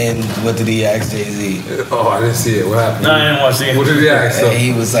at the end, what did he ask Jay-Z? Oh, I didn't see it. What happened? No, I didn't watch it. What did he ask? And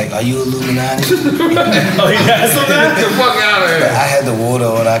he was like, are you Illuminati? Oh, he asked him that? Get the fuck out of here. I had the water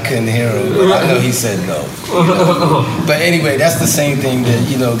on, I couldn't hear him. But I know he said no. You know? But anyway, that's the same thing that,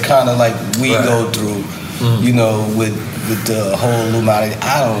 you know, kind of like we go through, you know, with the whole Illuminati.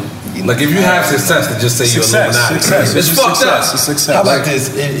 I don't, you know. Like, if you have success, to just say you're Illuminati. It's fucked up. How about this?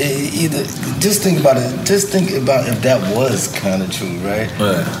 Just think about it. Just think about if that was kind of true, right?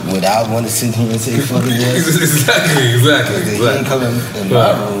 Would I want to sit here and say fuck it was? Exactly. He ain't coming in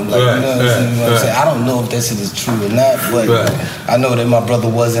my room. Like, you know what I'm saying? I don't know if that shit is true or not, but I know that my brother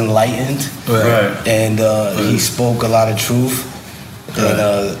was enlightened. And he spoke a lot of truth.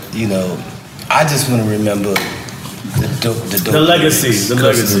 And, you know, I just want to remember the legacy.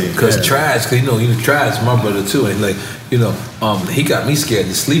 Because Trash, cause you know, Trash, my brother too, and like, you know, he got me scared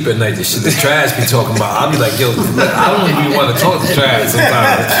to sleep at night. The shit that Trash be talking about, I'll be like, yo, I don't even want to talk to Trash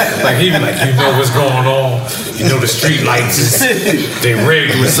sometimes. Like, he be like, you know what's going on? You know the street lights they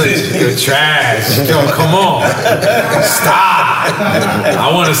rigged with such trash. Yo, come on, stop. I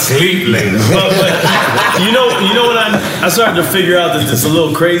want to sleep later. But you know what I started to figure out that it's a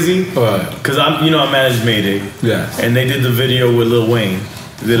little crazy because I managed Mayday. Yeah. And they did the video with Lil Wayne.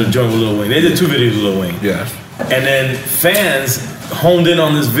 They did a joint with Lil Wayne. They did 2 videos with Lil Wayne. Yeah. And then fans honed in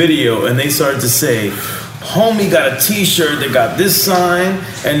on this video and they started to say, homie got a t-shirt that got this sign,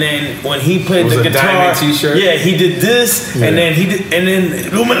 and then when he played the guitar, diamond t-shirt? Yeah, he did this, and then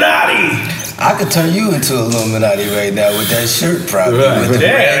Illuminati. I could turn you into Illuminati right now with that shirt, probably. With the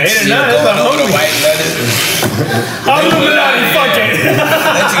red shit going over the white letters. Illuminati, fuck it.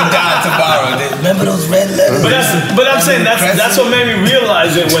 Let you die tomorrow. Remember those red letters? But I'm saying that's what made me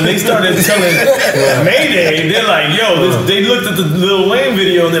realize that when they started telling Mayday, they're like, yo, they looked at the Lil Wayne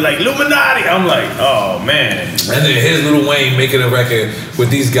video and they're like, Illuminati. I'm like, oh man. And then here's Lil Wayne making a record with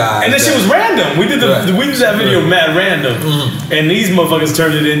these guys. And then shit was random. We did that video mad random, and these motherfuckers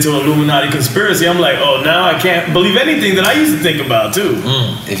turned it into Illuminati conspiracy. I'm like, oh, now I can't believe anything that I used to think about too.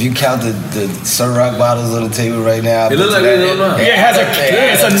 If you count the Ciroc bottles on the table right now, it looks like they don't know. Yeah,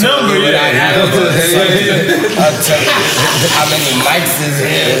 it's a number. I'll tell you how many mics is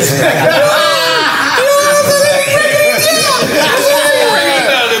here.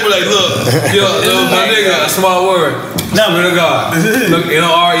 They be like, look, yo, my nigga, a small word. Now, to God, look, in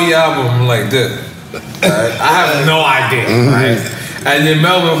an RE album like this, right? I have no idea, right? And then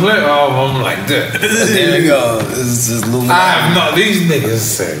Melvin Flint album like this. There we go. This is Illuminati. I have no. These niggas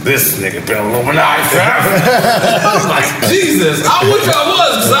say this nigga been Illuminati forever. I was like, Jesus, I wish I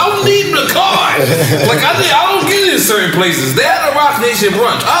was, because I don't need the card. Like I don't get in certain places. They had a Rock Nation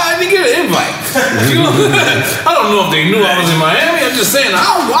brunch. I didn't get an invite. You know, I don't know if they knew I was in Miami. I'm just saying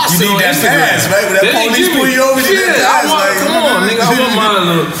I watched it on Instagram. Pass, right? When that police pull you over, you need that pass. Come on, nigga. I want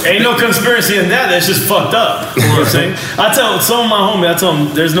mine. Ain't no conspiracy in that. That's just fucked up. You know what I'm saying? I tell some of my homies, I tell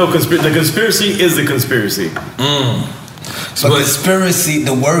them there's no conspiracy. The conspiracy is the conspiracy. But conspiracy,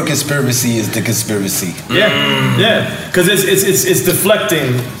 the word conspiracy is the conspiracy. Yeah, because it's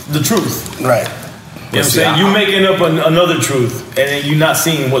deflecting the truth. Right. You know what I'm saying? You making up another truth, and then you not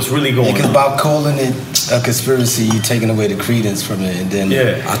seeing what's really going on. Because by calling it a conspiracy, you taking away the credence from it, and then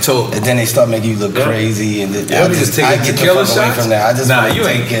and then they start making you look crazy. And I just take a tequila shot from that. I just you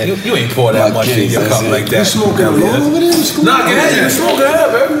ain't pour that much in your cup like that. You smoking alone over there? Nah, get ahead. You smoking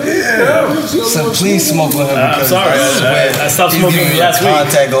that, baby. Yeah. So please smoke with him. I'm sorry. I stopped smoking last week.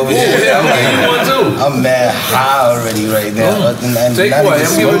 Contact over here. I'm mad high already right now. Take one.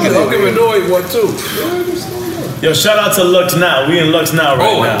 I'm giving Noy one too. Yo, shout out to Lux Now. We in Lux Now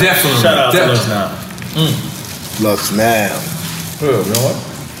right now. Oh, definitely. Shout out to Lux Now. Lux Now. You know what?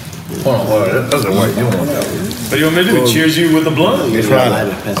 Hold on. That's a white. You don't want that one. What do you want me to do? Cheers you with the blunt?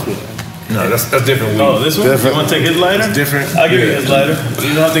 No, that's different weed. Oh, this one? You want to take his lighter? It's different. I'll give you his lighter.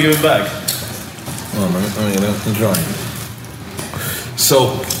 You don't have to give it back. Oh, man. I'm trying.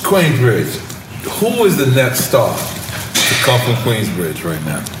 So, Queensbridge. Who is the next star to come from Queensbridge right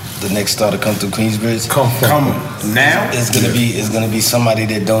now? The next star to come through Queensbridge? Come now? It's gonna be somebody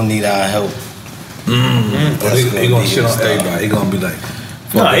that don't need our help. He gonna shit on everybody. He gonna be like,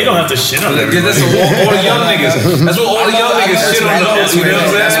 no, he don't have to shit on everybody. That's what all the young niggas. That's what all the young niggas shit on. That's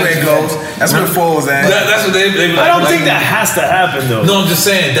where it goes. That's where it falls at. That's what they I don't think that has to happen though. No, I'm just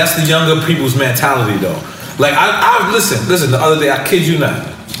saying that's the younger people's mentality though. Like I listen. The other day I kid you not.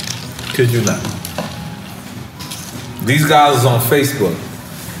 these guys is on Facebook,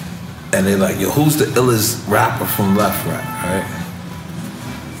 and they're like, "Yo, who's the illest rapper from Left Rap?" Right?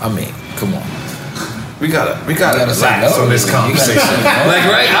 I mean, come on. We gotta relax on this conversation. Like,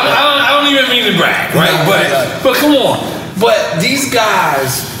 right? I don't even mean to brag, right? But come on. But these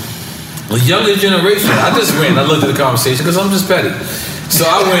guys, the younger generation, I looked at the conversation because I'm just petty. So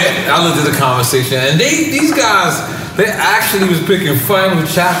I looked at the conversation, and these guys, they actually was picking Final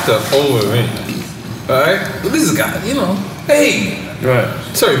Chapter over me. Alright? But this is a guy, hey. Right.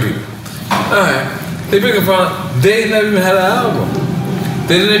 Certain people. Alright. They picking Final, they never even had an album.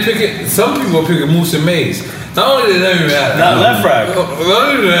 Then they pick it. Some people are picking Moose and Maze. Not only did they never even have not Left Rap.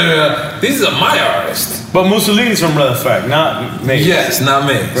 These are my artists. But Mussolini's from Left Rap, not Maze. Yes, not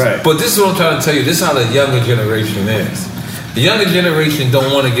Maze. Right. But this is what I'm trying to tell you. This is how the younger generation is. The younger generation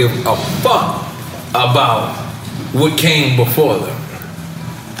don't want to give a fuck about what came before them,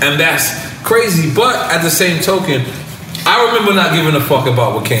 and that's crazy. But at the same token, I remember not giving a fuck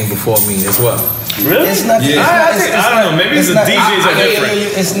about what came before me as well. Really? It's not. Yeah. I don't know. Maybe the DJs are different.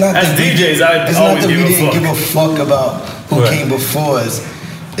 It's not. As DJs, I always give a fuck. Give a fuck about who came before us.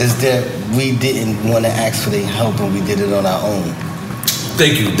 Is that we didn't want to ask for their help and we did it on our own.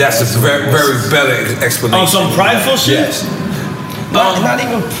 Thank you. That's a very, very better explanation. On some prideful shit. Yes. Not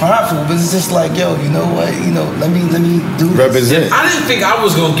even prideful, but it's just like, yo, you know what? Let me do this. Represent. I didn't think I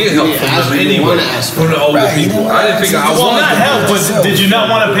was gonna get help from them anyway. From the older people. I didn't think I was. Well, not help, but did you not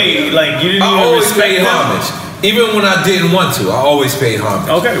want to pay? Like you didn't. I always paid homage, even when I didn't want to. I always paid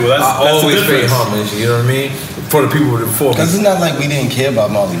homage. Okay, well that's I always the paid homage. You know what I mean? For the people before me. Because it's not like we didn't care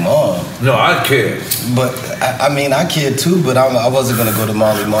about Marley Marl. No, I cared. But I mean, I cared too. But I wasn't gonna go to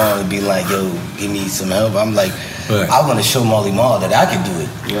Marley Marl and be like, yo, give me some help. I'm like. Right. I want to show Marley Marl that I can do it.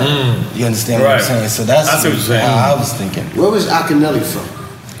 You understand what I'm saying? So that's what you're saying. How I was thinking. Where was Akinelli from?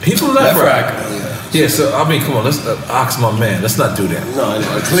 He from Left Rap. Yeah, so I mean, come on, let's ask my man. Let's not do that. No,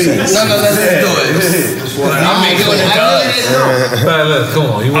 please. No, let's do it. I mean, come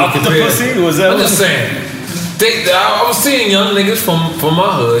on, you want to compare? I'm just saying. I was seeing young niggas from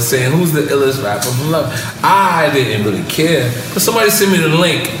my hood saying, who's the illest rapper from Love? I didn't really care, but somebody sent me the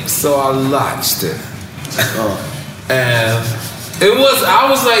link, so I watched it. And I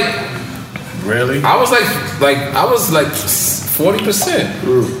was like, really? I was like 40%.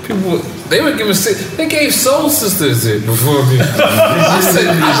 People, they were giving they gave Soul Sisters it before me. I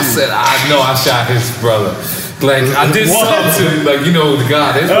said, I know I shot his brother. Like I did something to the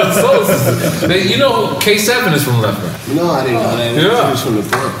guy. They put Soul Sisters. K7 is from Left Rap. No, I didn't know that. Yeah, he's from the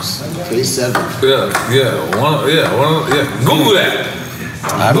Bronx. K7. Yeah. Google that.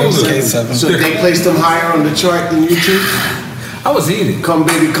 I remember K7. So they placed them higher on the chart than you two? I was eating. Come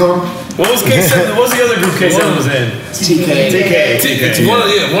Baby Come. What was K7? What was the other group K7 was in? TK.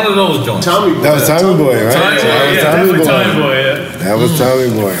 One of those joints. Tommy Boy. That was Tommy Boy, right? Tommy Boy. That was Tommy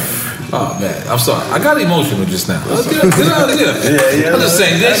Boy. Oh man, I'm sorry. I got emotional just now. Get out of here. I'm just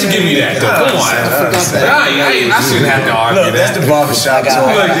saying, they should give me that though. Come on. I shouldn't have to argue. That's the barbershop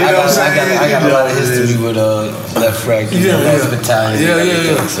talk. I got a lot of history with Left Rap. Last Battalion.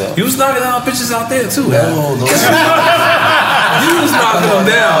 Yeah. You was knocking down bitches out there too. You was knocking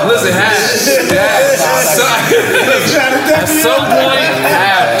them down. Listen, at some point,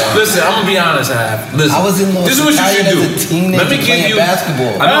 listen, I'm gonna be honest, listen. I was in this is what you should do. Let me give you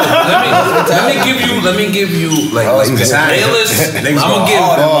basketball. I know. Let me give you like the illest. I'm gonna give.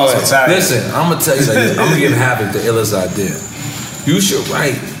 Listen, I'm gonna tell you like this. I'm gonna give Havoc the illest idea. You should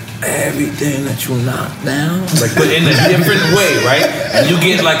write everything that you knock down, like but in a different way, right? And you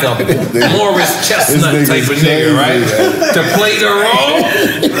get like a Morris Chestnut type of nigga, right? To play the role,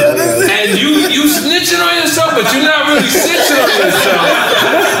 and you snitching on yourself, but you're not really snitching on yourself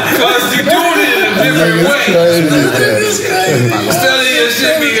because you're doing it in a different way. Instead of your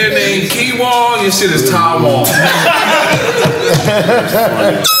shit being named Keywall, your shit is Tywall.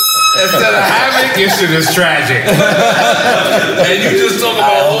 Instead of Havoc, your shit is Tragic. And you just talk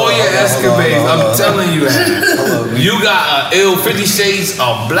about all your escapades. I'm telling you, you got an ill 50 Shades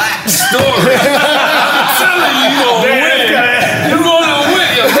of Black story. I'm telling you, you're going to win. You're going to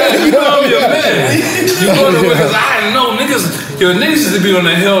win. You know I'm your man. You're going to win because I know niggas used to be on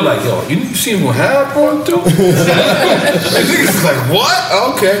the hill like, yo, you seen what Havoc going through? And niggas is like, what?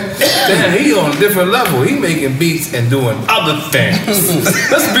 Okay. Damn, he on a different level. He making beats and doing other things.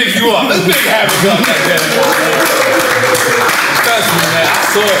 Let's big you up. Let's big Havoc up like that. Trust me, man.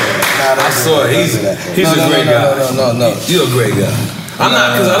 I saw it. He's a great guy. No. You're a great guy. I'm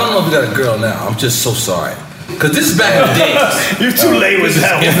not, because I don't know if you got a girl now. I'm just so sorry. Because this is back in the days. You're too late with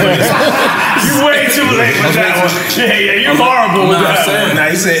that one. You're way too late with that one. Yeah, you're horrible with that one.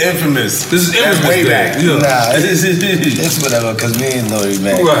 He's say infamous. This is infamous. Way back. Nah, it's whatever, because me and Nori,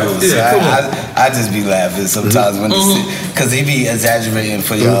 man. Right. Cool. Yeah, So come on. I just be laughing sometimes when because he be exaggerating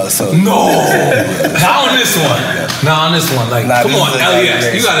for y'all. So No, not on this one. Not on this one. Like, Nah, come this on, is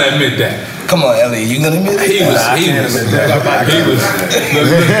Elias, you gotta admit that. Come on, Ellie, you gonna admit it? He was. Now you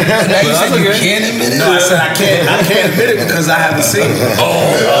said you can't admit it. No, I said I can't admit it because I haven't seen it.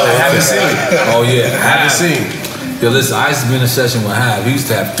 I haven't seen it. Oh yeah, I haven't seen it. Yo, listen, I used to be in a session with Hav. He used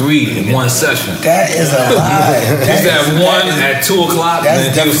to have 3 in one session. That is a lie. He used to have one at 2 o'clock, and then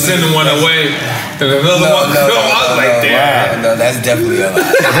he was sending one away, and another one. I was like, damn. No, that's definitely a lie.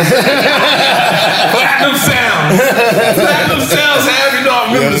 Platinum Sounds. Platinum Sounds, Hav. You know, I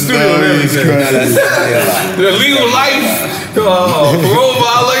remember the studio and everything. No, that's definitely a lie. The Legal Life. Parole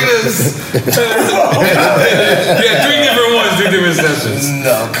violators. Yeah, 3 different ones, 3 different sessions.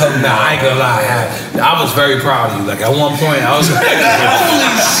 No, come on. Nah, I ain't gonna lie. I was very proud of you. Like at one point, I was like,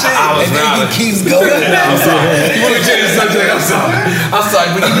 holy shit. I was and then proud. he keeps going. I'm sorry. You want to change the subject? I'm sorry.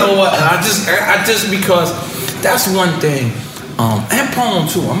 But you know what? I just because that's one thing. And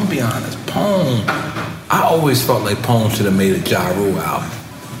Pone too. I'm gonna be honest. Pone. I always felt like Pone should have made a Ja Rule album.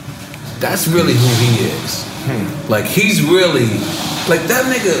 That's really who he is. Like he's really like that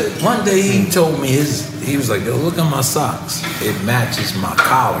nigga. One day he told me he was like, yo, look at my socks. It matches my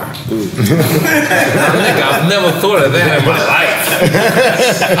collar. Nigga, I've never thought of that in my life.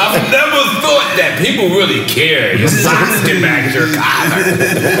 I've never thought that people really care. Your socks can match your collar.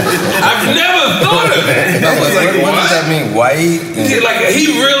 I've never thought of that. I was like, what does that mean? White? Yeah, like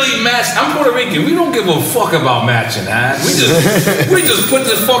he really matched. I'm Puerto Rican. We don't give a fuck about matching, huh? We just put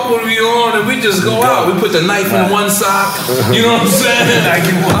the fuckery on and we just go out. We put the knife in one sock. You know what I'm saying?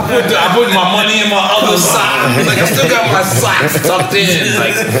 I put my money in my other sock. Like I still got my socks tucked in.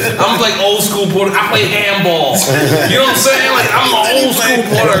 Like I'm like old school Puerto. I play handball. You know what I'm saying? Like I'm an old school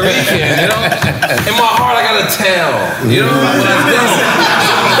Puerto Rican. You know? In my heart, I got a tail. You know?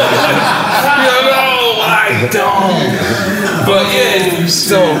 But I don't. But yeah,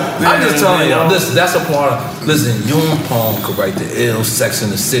 so I'm just telling y'all, listen, that's a part of, listen, you and Pone could write the ill Sex in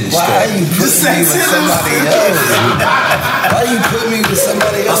the City story. Why are you putting me with somebody else? Why you put me with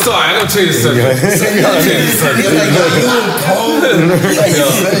somebody else? I'm sorry, I'm gonna tell you something.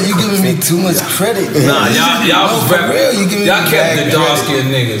 You giving me too much credit. Nah, y'all was for real. You giving y'all me kept the bad dark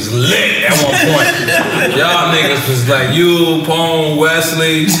skinned niggas lit at one point. Y'all niggas was like you, Pone,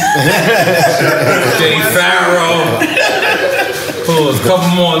 Wesley, Jay Farrow. Oh, a couple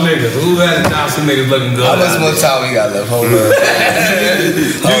more niggas. Who had the Johnson niggas looking good? How much more time we got left? Hold on. You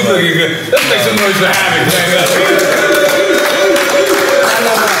looking good. Let's make some noise for Havoc.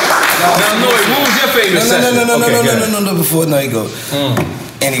 Now, Noy, what was your favorite session? No. Before you go.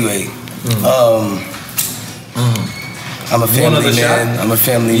 Anyway, I'm a family man. I'm a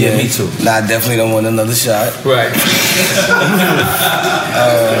family man. Yeah, me too. Nah, I definitely don't want another shot. Right.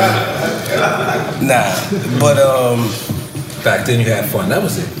 But back then you had fun. That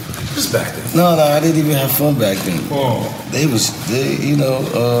was it. Just back then. No, I didn't even have fun back then. Oh. They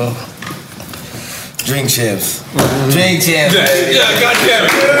drink champs. Drink champs. Yeah, goddamn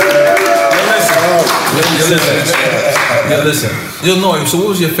it. Yo, listen. Yo, Noy, so what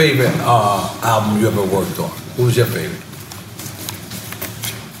was your favorite album you ever worked on? What was your favorite?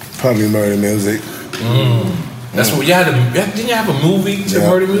 Probably Murder Music. That's what you had. Didn't you have a movie to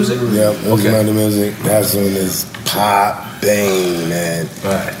Murder Music? Yep, it was Murder Music. That's when it's pop bang, man.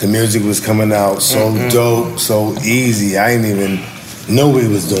 Right. The music was coming out so dope, so easy. I didn't even know we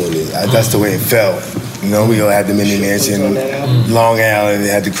was doing it. That's the way it felt. You know, we all had the mini mansion, Long Island,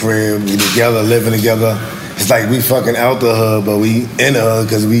 had the crib, we together, living together. It's like we fucking out the hood, but we in the hood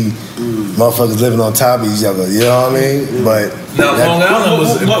because we motherfuckers living on top of each other. You know what I mean? But now, Long Island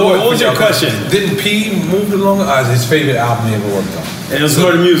was important. What was your question? Didn't P move to Long Island? His favorite album he ever worked on? It was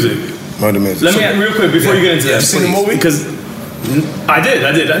Murder Music. Murder Music. Let me ask real quick before you get into that. You seen the movie? Because I did.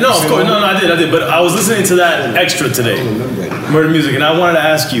 No, of course. No, I did. But I was listening to that extra today, Murder Music, and I wanted to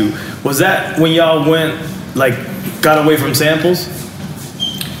ask you: was that when y'all got away from samples?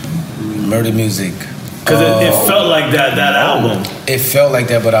 Murder Music. Because it felt like that album. It felt like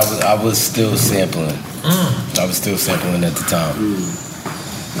that, but I was still sampling. I was still sampling at the time.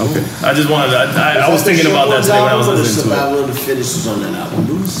 Okay. I just wanted to, I was thinking about that today when I was listening to it. Survival of the Fittest was on that album.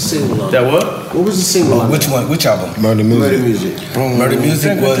 What was the single on that? What? What was the single on Which one? Which album? Murder Music. Murder Music. Murder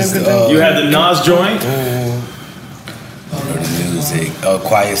Music was... you had the Nas joint? Murder Music.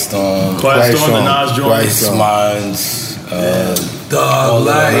 Quiet Storm. Quiet Storm, the Nas joint. It's Minds. All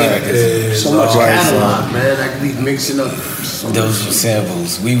so much catalog, man. I could be mixing up. Those were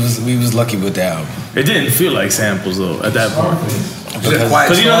samples. We was lucky with that album. It didn't feel like samples though at that point.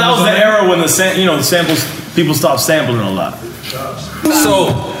 Because you know that was the era when the samples people stopped sampling a lot.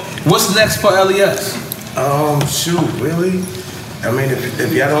 So, what's next for LES? Shoot, really? I mean,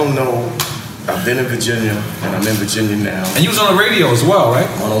 if y'all don't know, I've been in Virginia, and I'm in Virginia now. And you was on the radio as well, right?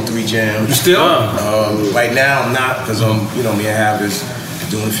 103 Jam. You still? Right now, I'm not, because me and Hav is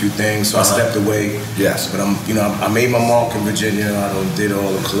doing a few things, so I stepped away. Yes. But I made my mark in Virginia. I did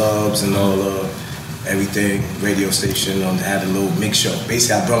all the clubs and all everything, radio station, had a little mix show.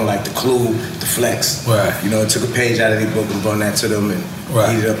 Basically, I brought like the Clue, the Flex. Right. Took a page out of their book and brought that to them and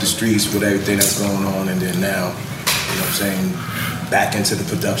heated up the streets with everything that's going on. And then now, back into the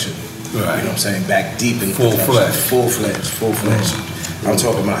production. Right. Back deep in Full-fledged. Full-fledged. I'm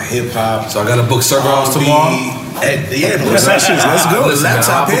talking about hip-hop. So I got to book Circle House tomorrow? Yeah, book sessions. Let's go. Listen, Laptop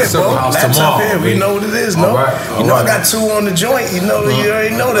I'll book here, Circle bro. House Laptop tomorrow, here. We know what it is, no? All right. I got 2 on the joint. You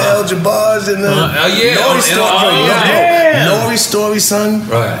already know the El Jabars and the Nori story. Nori story, son.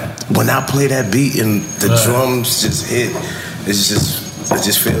 Right. When I play that beat and the drums just hit, it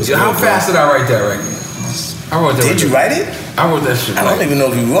just feels good. How fast did I write that record? Did you write it? I wrote that shit. I don't even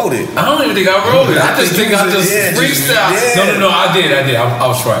know if you wrote it. I don't even think I wrote it. I just think I just freestyle. No, I did. I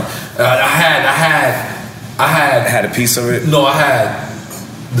was right. I had a piece of it. No, I had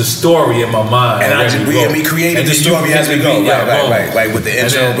the story in my mind. And we created the story as we go. Right. With the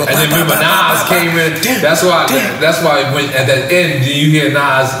intro. And then remember Nas came in. That's why when at that end you hear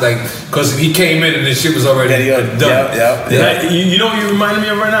Nas because he came in and the shit was already done. Yeah. You know what you reminded me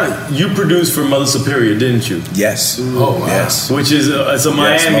of right now? You produced for Mother Superior, didn't you? Yes. Oh wow. Yes. Which is it's a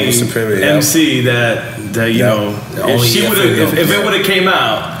Miami MC that if it would have came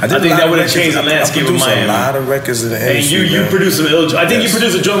out, I think that would have changed the landscape of Miami. A lot of records in the and you produced some I think you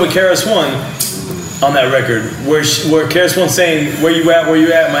produced a joint with KRS-One on that record where KRS-One saying where you at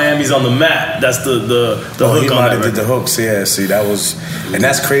Miami's on the map. That's the hook he on that record. did the hooks, yeah. See, that was, and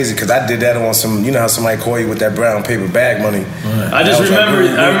that's crazy because I did that on some, how somebody call you with that brown paper bag money. Right. I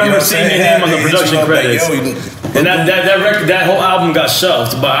remember seeing your name on the production credits. And that record, that whole album got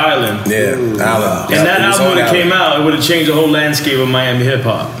shelved by Island. Yeah, Island. And that album would have came out, it would have changed the whole landscape of Miami hip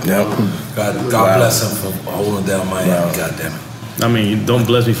hop. Yep. God bless him for holding down Miami. Wow. God damn it. I mean, don't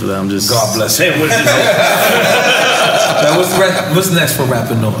bless me for that. I'm just God bless saying what it is. Now, what's next for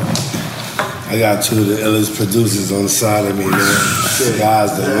Rapping Noir? I got 2 of the illest producers on the side of me, man.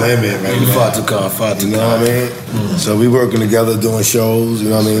 Sky's the limit right now. You know what I mean? So we working together doing shows, you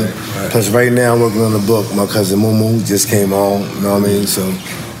know what I mean? Plus right now I'm working on the book. My cousin Mumu just came on, you know what I mean? So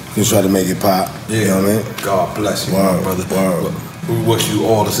we try to make it pop, you know what I mean? God bless you, my brother. We wish you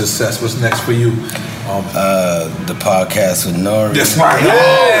all the success. What's next for you? The podcast with Nori. That's right.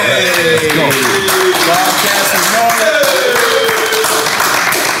 Let's go. Podcast with Nori.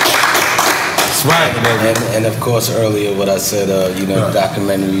 That's right. And of course, earlier what I said,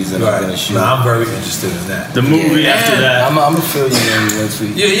 documentaries and I'm gonna shoot. No, I'm very interested in that. The movie after that. I'm gonna fill you in next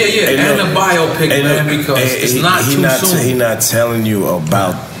week. Yeah. And the biopic, man, because it's not too soon. He's not telling you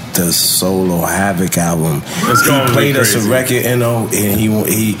about the Solo Havoc album. He played us a record, and he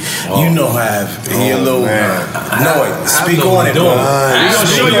you know Hav. He a little speak on it, bro.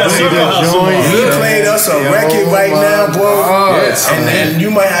 He played us a record right now, bro. And you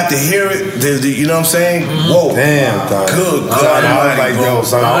might have to hear it. You know what I'm saying? Whoa, damn, good. I'm like, yo,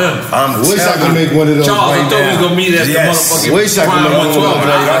 son. I wish I could make one of those. Charles, I thought we was gonna meet at the motherfucking wish I could make one of those.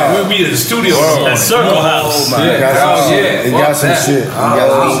 We'll meet at the studio at Circle House. Oh my God, he got some shit.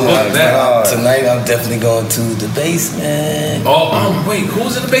 Tonight I'm definitely going to the basement. Wait,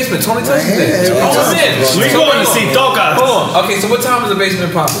 who's in the basement? Tony Touch is there. We're going to see Toca. Hold on. Okay, so what time is the basement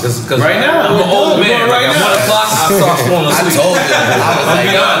popping? Because right now, I'm an old man. Like at 1 o'clock, I start falling asleep. I told you. I was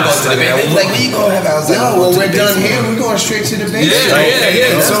like, I'm going to the basement. Like, where you going to have? I was like, when we're done here, we're going straight to the basement.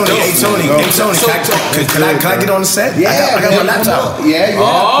 Yeah. Tony, can I get on the set? Yeah, I got my laptop. Yeah.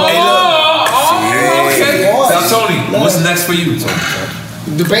 Okay. Now, Tony, what's next for you, Tony?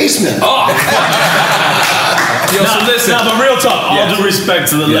 The basement. Yo, so listen. Now, the real talk. All due respect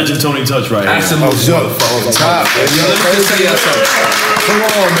to the legend Tony Touch right here. Absolutely. Top. Let me just say something. Come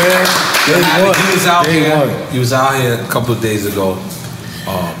on, man. He was out here a couple of days ago.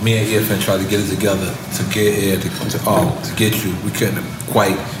 Me and Irfan tried to get it together to get here to get you. We couldn't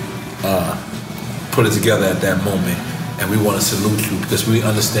quite put it together at that moment. And we want to salute you because we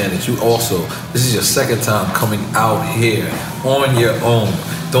understand that you also, this is your second time coming out here on your own.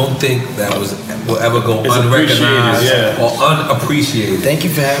 Don't think that will ever go unrecognized or unappreciated. Thank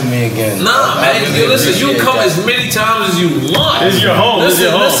you for having me again. Nah, man. Listen, you can come as many times as you want. This is your home.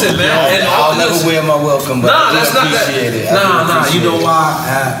 Listen, man. And I'll never wear my welcome, but that's not that. Nah. You know why?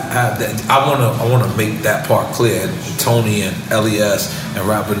 I wanna make that part clear. Tony and LES and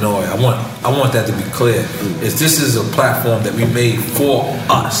Rapinoe. I want that to be clear. This is a platform that we made for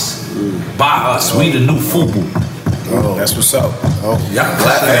us, by us. We the new FUBU. Oh, that's what's up. Oh, y'all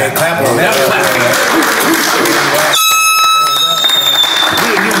clap. Hey, clap on that.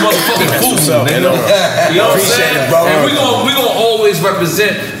 We a new motherfucking FUBU, nigga. You know what I'm saying? And we gonna always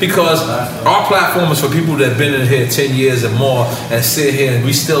represent, because our platform is for people that have been in here 10 years or more and sit here and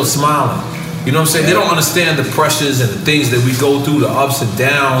we still smiling. You know what I'm saying? They don't understand the pressures and the things that we go through, the ups and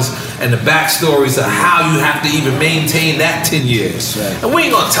downs, and the backstories of how you have to even maintain that 10 years. Right. And we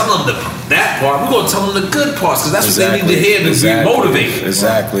ain't gonna tell them that part. We're gonna tell them the good parts, because that's what they need to hear to be motivated.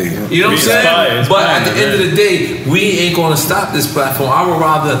 Exactly. You know what I'm saying? But at the end of the day, we ain't gonna stop this platform. I would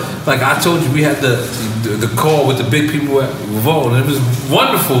rather, like I told you, we had the call with the big people at Revolt, and it was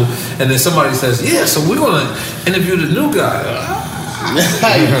wonderful. And then somebody says, "Yeah, so we're gonna interview the new guy." That's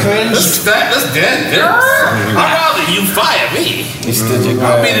dead. I'd rather you fire me.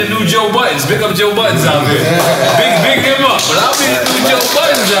 I'll be the new Joe Buttons. Pick up Joe Buttons out there. Big him up. But I'll be the new Joe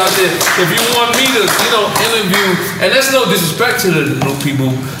Buttons out there. If you want me to, interview, and that's no disrespect to the new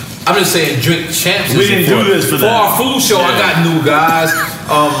people. I'm just saying, Drink Champs. We didn't do this for them. For our food show, I got new guys.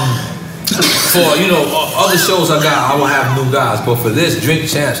 For other shows I will have new guys, but for this Drink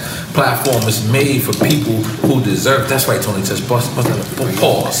Champs platform is made for people who deserve. That's right, Tony. Just pause.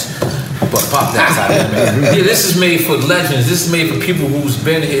 But pop that side of it, man. Yeah, this is made for legends. This is made for people who's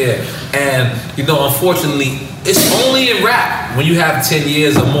been here, and unfortunately, it's only in rap when you have 10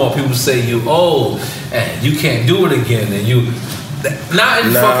 years or more. People say you old and you can't do it again, and you. Not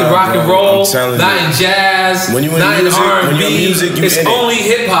in fucking rock and roll, not in jazz, not in R&B. It's only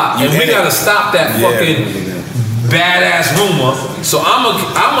hip hop, and we gotta stop that fucking badass rumor. So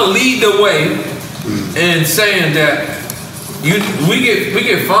I'm a lead the way in saying that we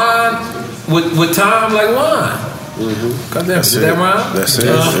get fined with time like wine. Goddamn, did that rhyme? That's it.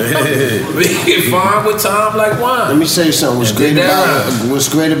 We get fined with time like wine. Let me tell you something. What's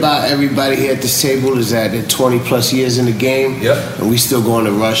great about everybody here at this table is that they're 20 plus years in the game. Yep. And we still going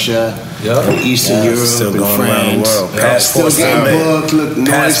to Russia, and Eastern Europe, still going and France. around the world. Still getting booked. Look,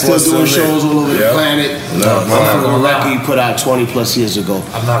 Noah's still doing shows all over the planet. I'm record he put out 20 plus years ago.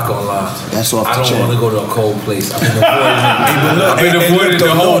 I'm not gonna lie. That's off the chain. I don't want to go to a cold place. I've been avoiding the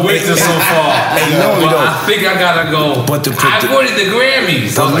whole winter so far. I think I gotta go. I avoided the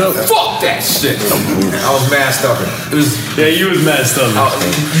Grammys. I was like, fuck that shit. I was mad stubborn. You was mad stubborn.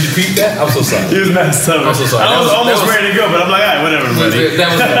 You repeat that? I'm so sorry. You was mad stubborn. I'm so sorry. I was almost ready to go, but I'm like, all right, whatever, buddy.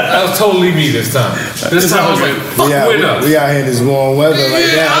 That was totally me this time. This time I was like, fuck winter. We out here in this warm weather like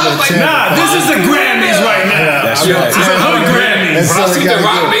that. I was like, nah, this is the Grammys right now. That's right. This is the hood Grammys. When I see the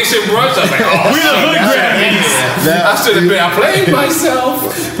Rock Nation brunch, I was like, oh, we the hood Grammys. I should have been. I played myself.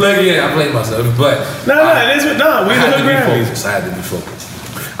 I played myself, but we the hood Grammys. I had to be focused.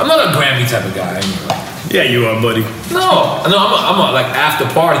 I'm not a Grammy type of guy anyway. Yeah, you are, buddy. No, I'm a like after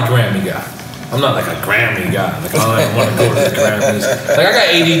party Grammy guy. I'm not like a Grammy guy. Like I don't want to go to the Grammys. Like I got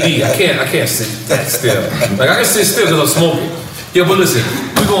ADD. I can't sit that still. Like I can sit still because I'm smoking. Yeah, but listen,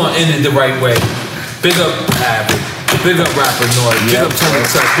 we're gonna end it the right way. Big up Abby. Big up Rapinoe. Big up Tony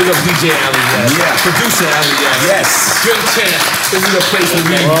Touch. Big up DJ LES. Producer LES. Yes. Drink Champs. This is the place where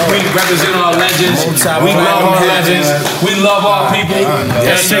we represent our legends. We love our legends. We love our people.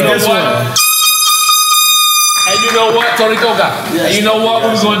 And you know what? And you know what, Tony Toga? And you know what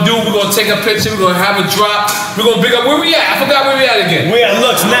we're gonna do? We're gonna take a picture, we're gonna have a drop, we're gonna pick up where we at. I forgot where we at again. We at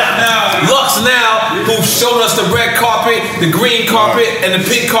Lux Now. Lux Now, who showed us the red carpet, the green carpet, and the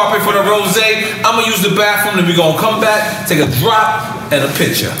pink carpet for the rose. I'm gonna use the bathroom, then we're gonna come back, take a drop, and a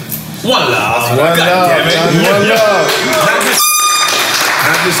picture. One love. One love.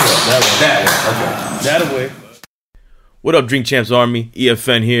 Not this one. That one. Okay. That away. What up, Drink Champs Army?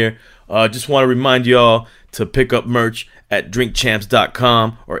 EFN here. Just want to remind y'all to pick up merch at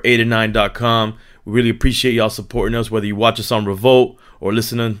drinkchamps.com or 8or9.com. We really appreciate y'all supporting us, whether you watch us on Revolt or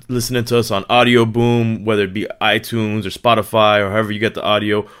listening to us on Audio Boom, whether it be iTunes or Spotify or however you get the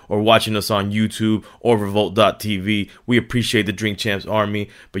audio, or watching us on YouTube or Revolt.tv. We appreciate the Drink Champs Army,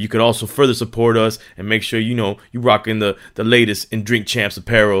 but you could also further support us and make sure you rocking the latest in Drink Champs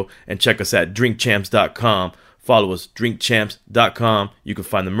apparel, and check us at drinkchamps.com. Follow us, drinkchamps.com. You can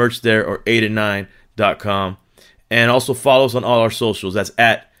find the merch there, or 8or9.com. And also follow us on all our socials. That's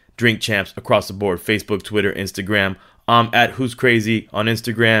at Drink Champs across the board. Facebook, Twitter, Instagram, I'm at Who's Crazy on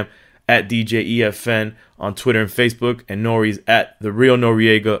Instagram, at DJEFN on Twitter and Facebook, and Nori's at The Real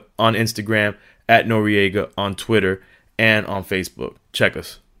Noriega on Instagram, at Noriega on Twitter and on Facebook. Check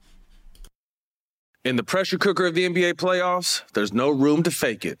us. In the pressure cooker of the NBA playoffs, there's no room to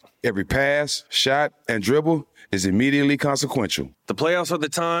fake it. Every pass, shot, and dribble is immediately consequential. The playoffs are the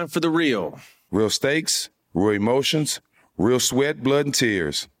time for the real. Real stakes, real emotions, real sweat, blood, and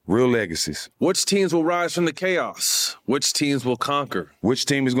tears, real legacies. Which teams will rise from the chaos? Which teams will conquer? Which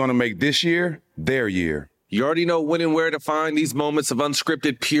team is going to make this year their year? You already know when and where to find these moments of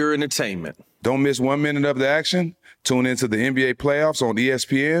unscripted, pure entertainment. Don't miss 1 minute of the action. Tune into the NBA playoffs on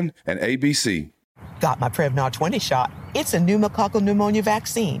ESPN and ABC. Got my Prevnar 20 shot. It's a pneumococcal pneumonia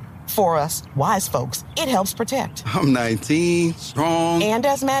vaccine. For us, wise folks, it helps protect. I'm 19, strong. And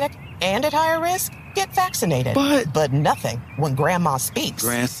asthmatic, and at higher risk. Get vaccinated. But nothing when grandma speaks.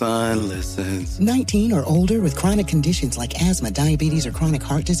 Grandson listens. 19 or older with chronic conditions like asthma, diabetes, or chronic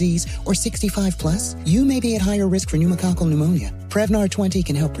heart disease, or 65 plus, you may be at higher risk for pneumococcal pneumonia. Prevnar 20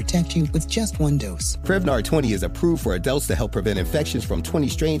 can help protect you with just one dose. Prevnar 20 is approved for adults to help prevent infections from 20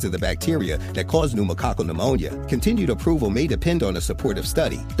 strains of the bacteria that cause pneumococcal pneumonia. Continued approval may depend on a supportive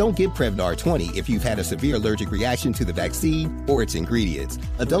study. Don't give Prevnar 20 if you've had a severe allergic reaction to the vaccine or its ingredients.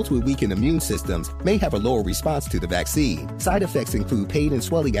 Adults with weakened immune systems may have a lower response to the vaccine. Side effects include pain and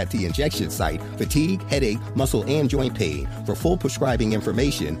swelling at the injection site, fatigue, headache, muscle, and joint pain. For full prescribing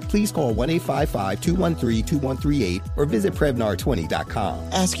information, please call 1-855-213-2138 or visit Prevnar20.com.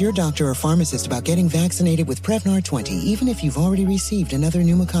 Ask your doctor or pharmacist about getting vaccinated with Prevnar 20, even if you've already received another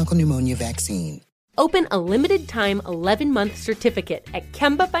pneumococcal pneumonia vaccine. Open a limited-time 11-month certificate at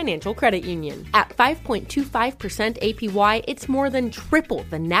Kemba Financial Credit Union. At 5.25% APY, it's more than triple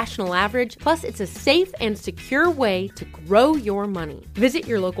the national average, plus it's a safe and secure way to grow your money. Visit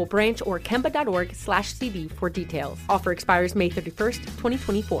your local branch or kemba.org/cb for details. Offer expires May 31st,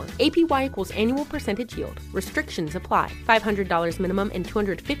 2024. APY equals annual percentage yield. Restrictions apply. $500 minimum and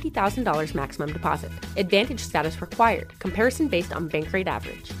 $250,000 maximum deposit. Advantage status required. Comparison based on bank rate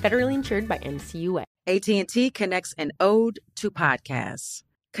average. Federally insured by NCUA. AT&T connects an ode to podcasts.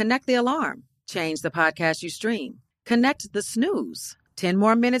 Connect the alarm. Change the podcast you stream. Connect the snooze. 10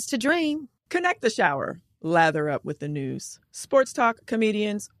 more minutes to dream. Connect the shower. Lather up with the news. Sports talk,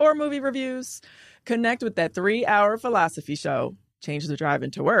 comedians, or movie reviews. Connect with that 3-hour philosophy show. Change the drive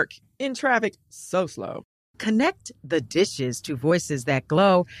into work. In traffic so slow. Connect the dishes to voices that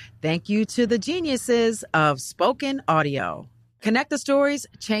glow. Thank you to the geniuses of spoken audio. Connect the stories,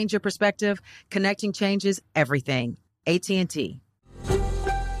 change your perspective. Connecting changes everything. AT&T.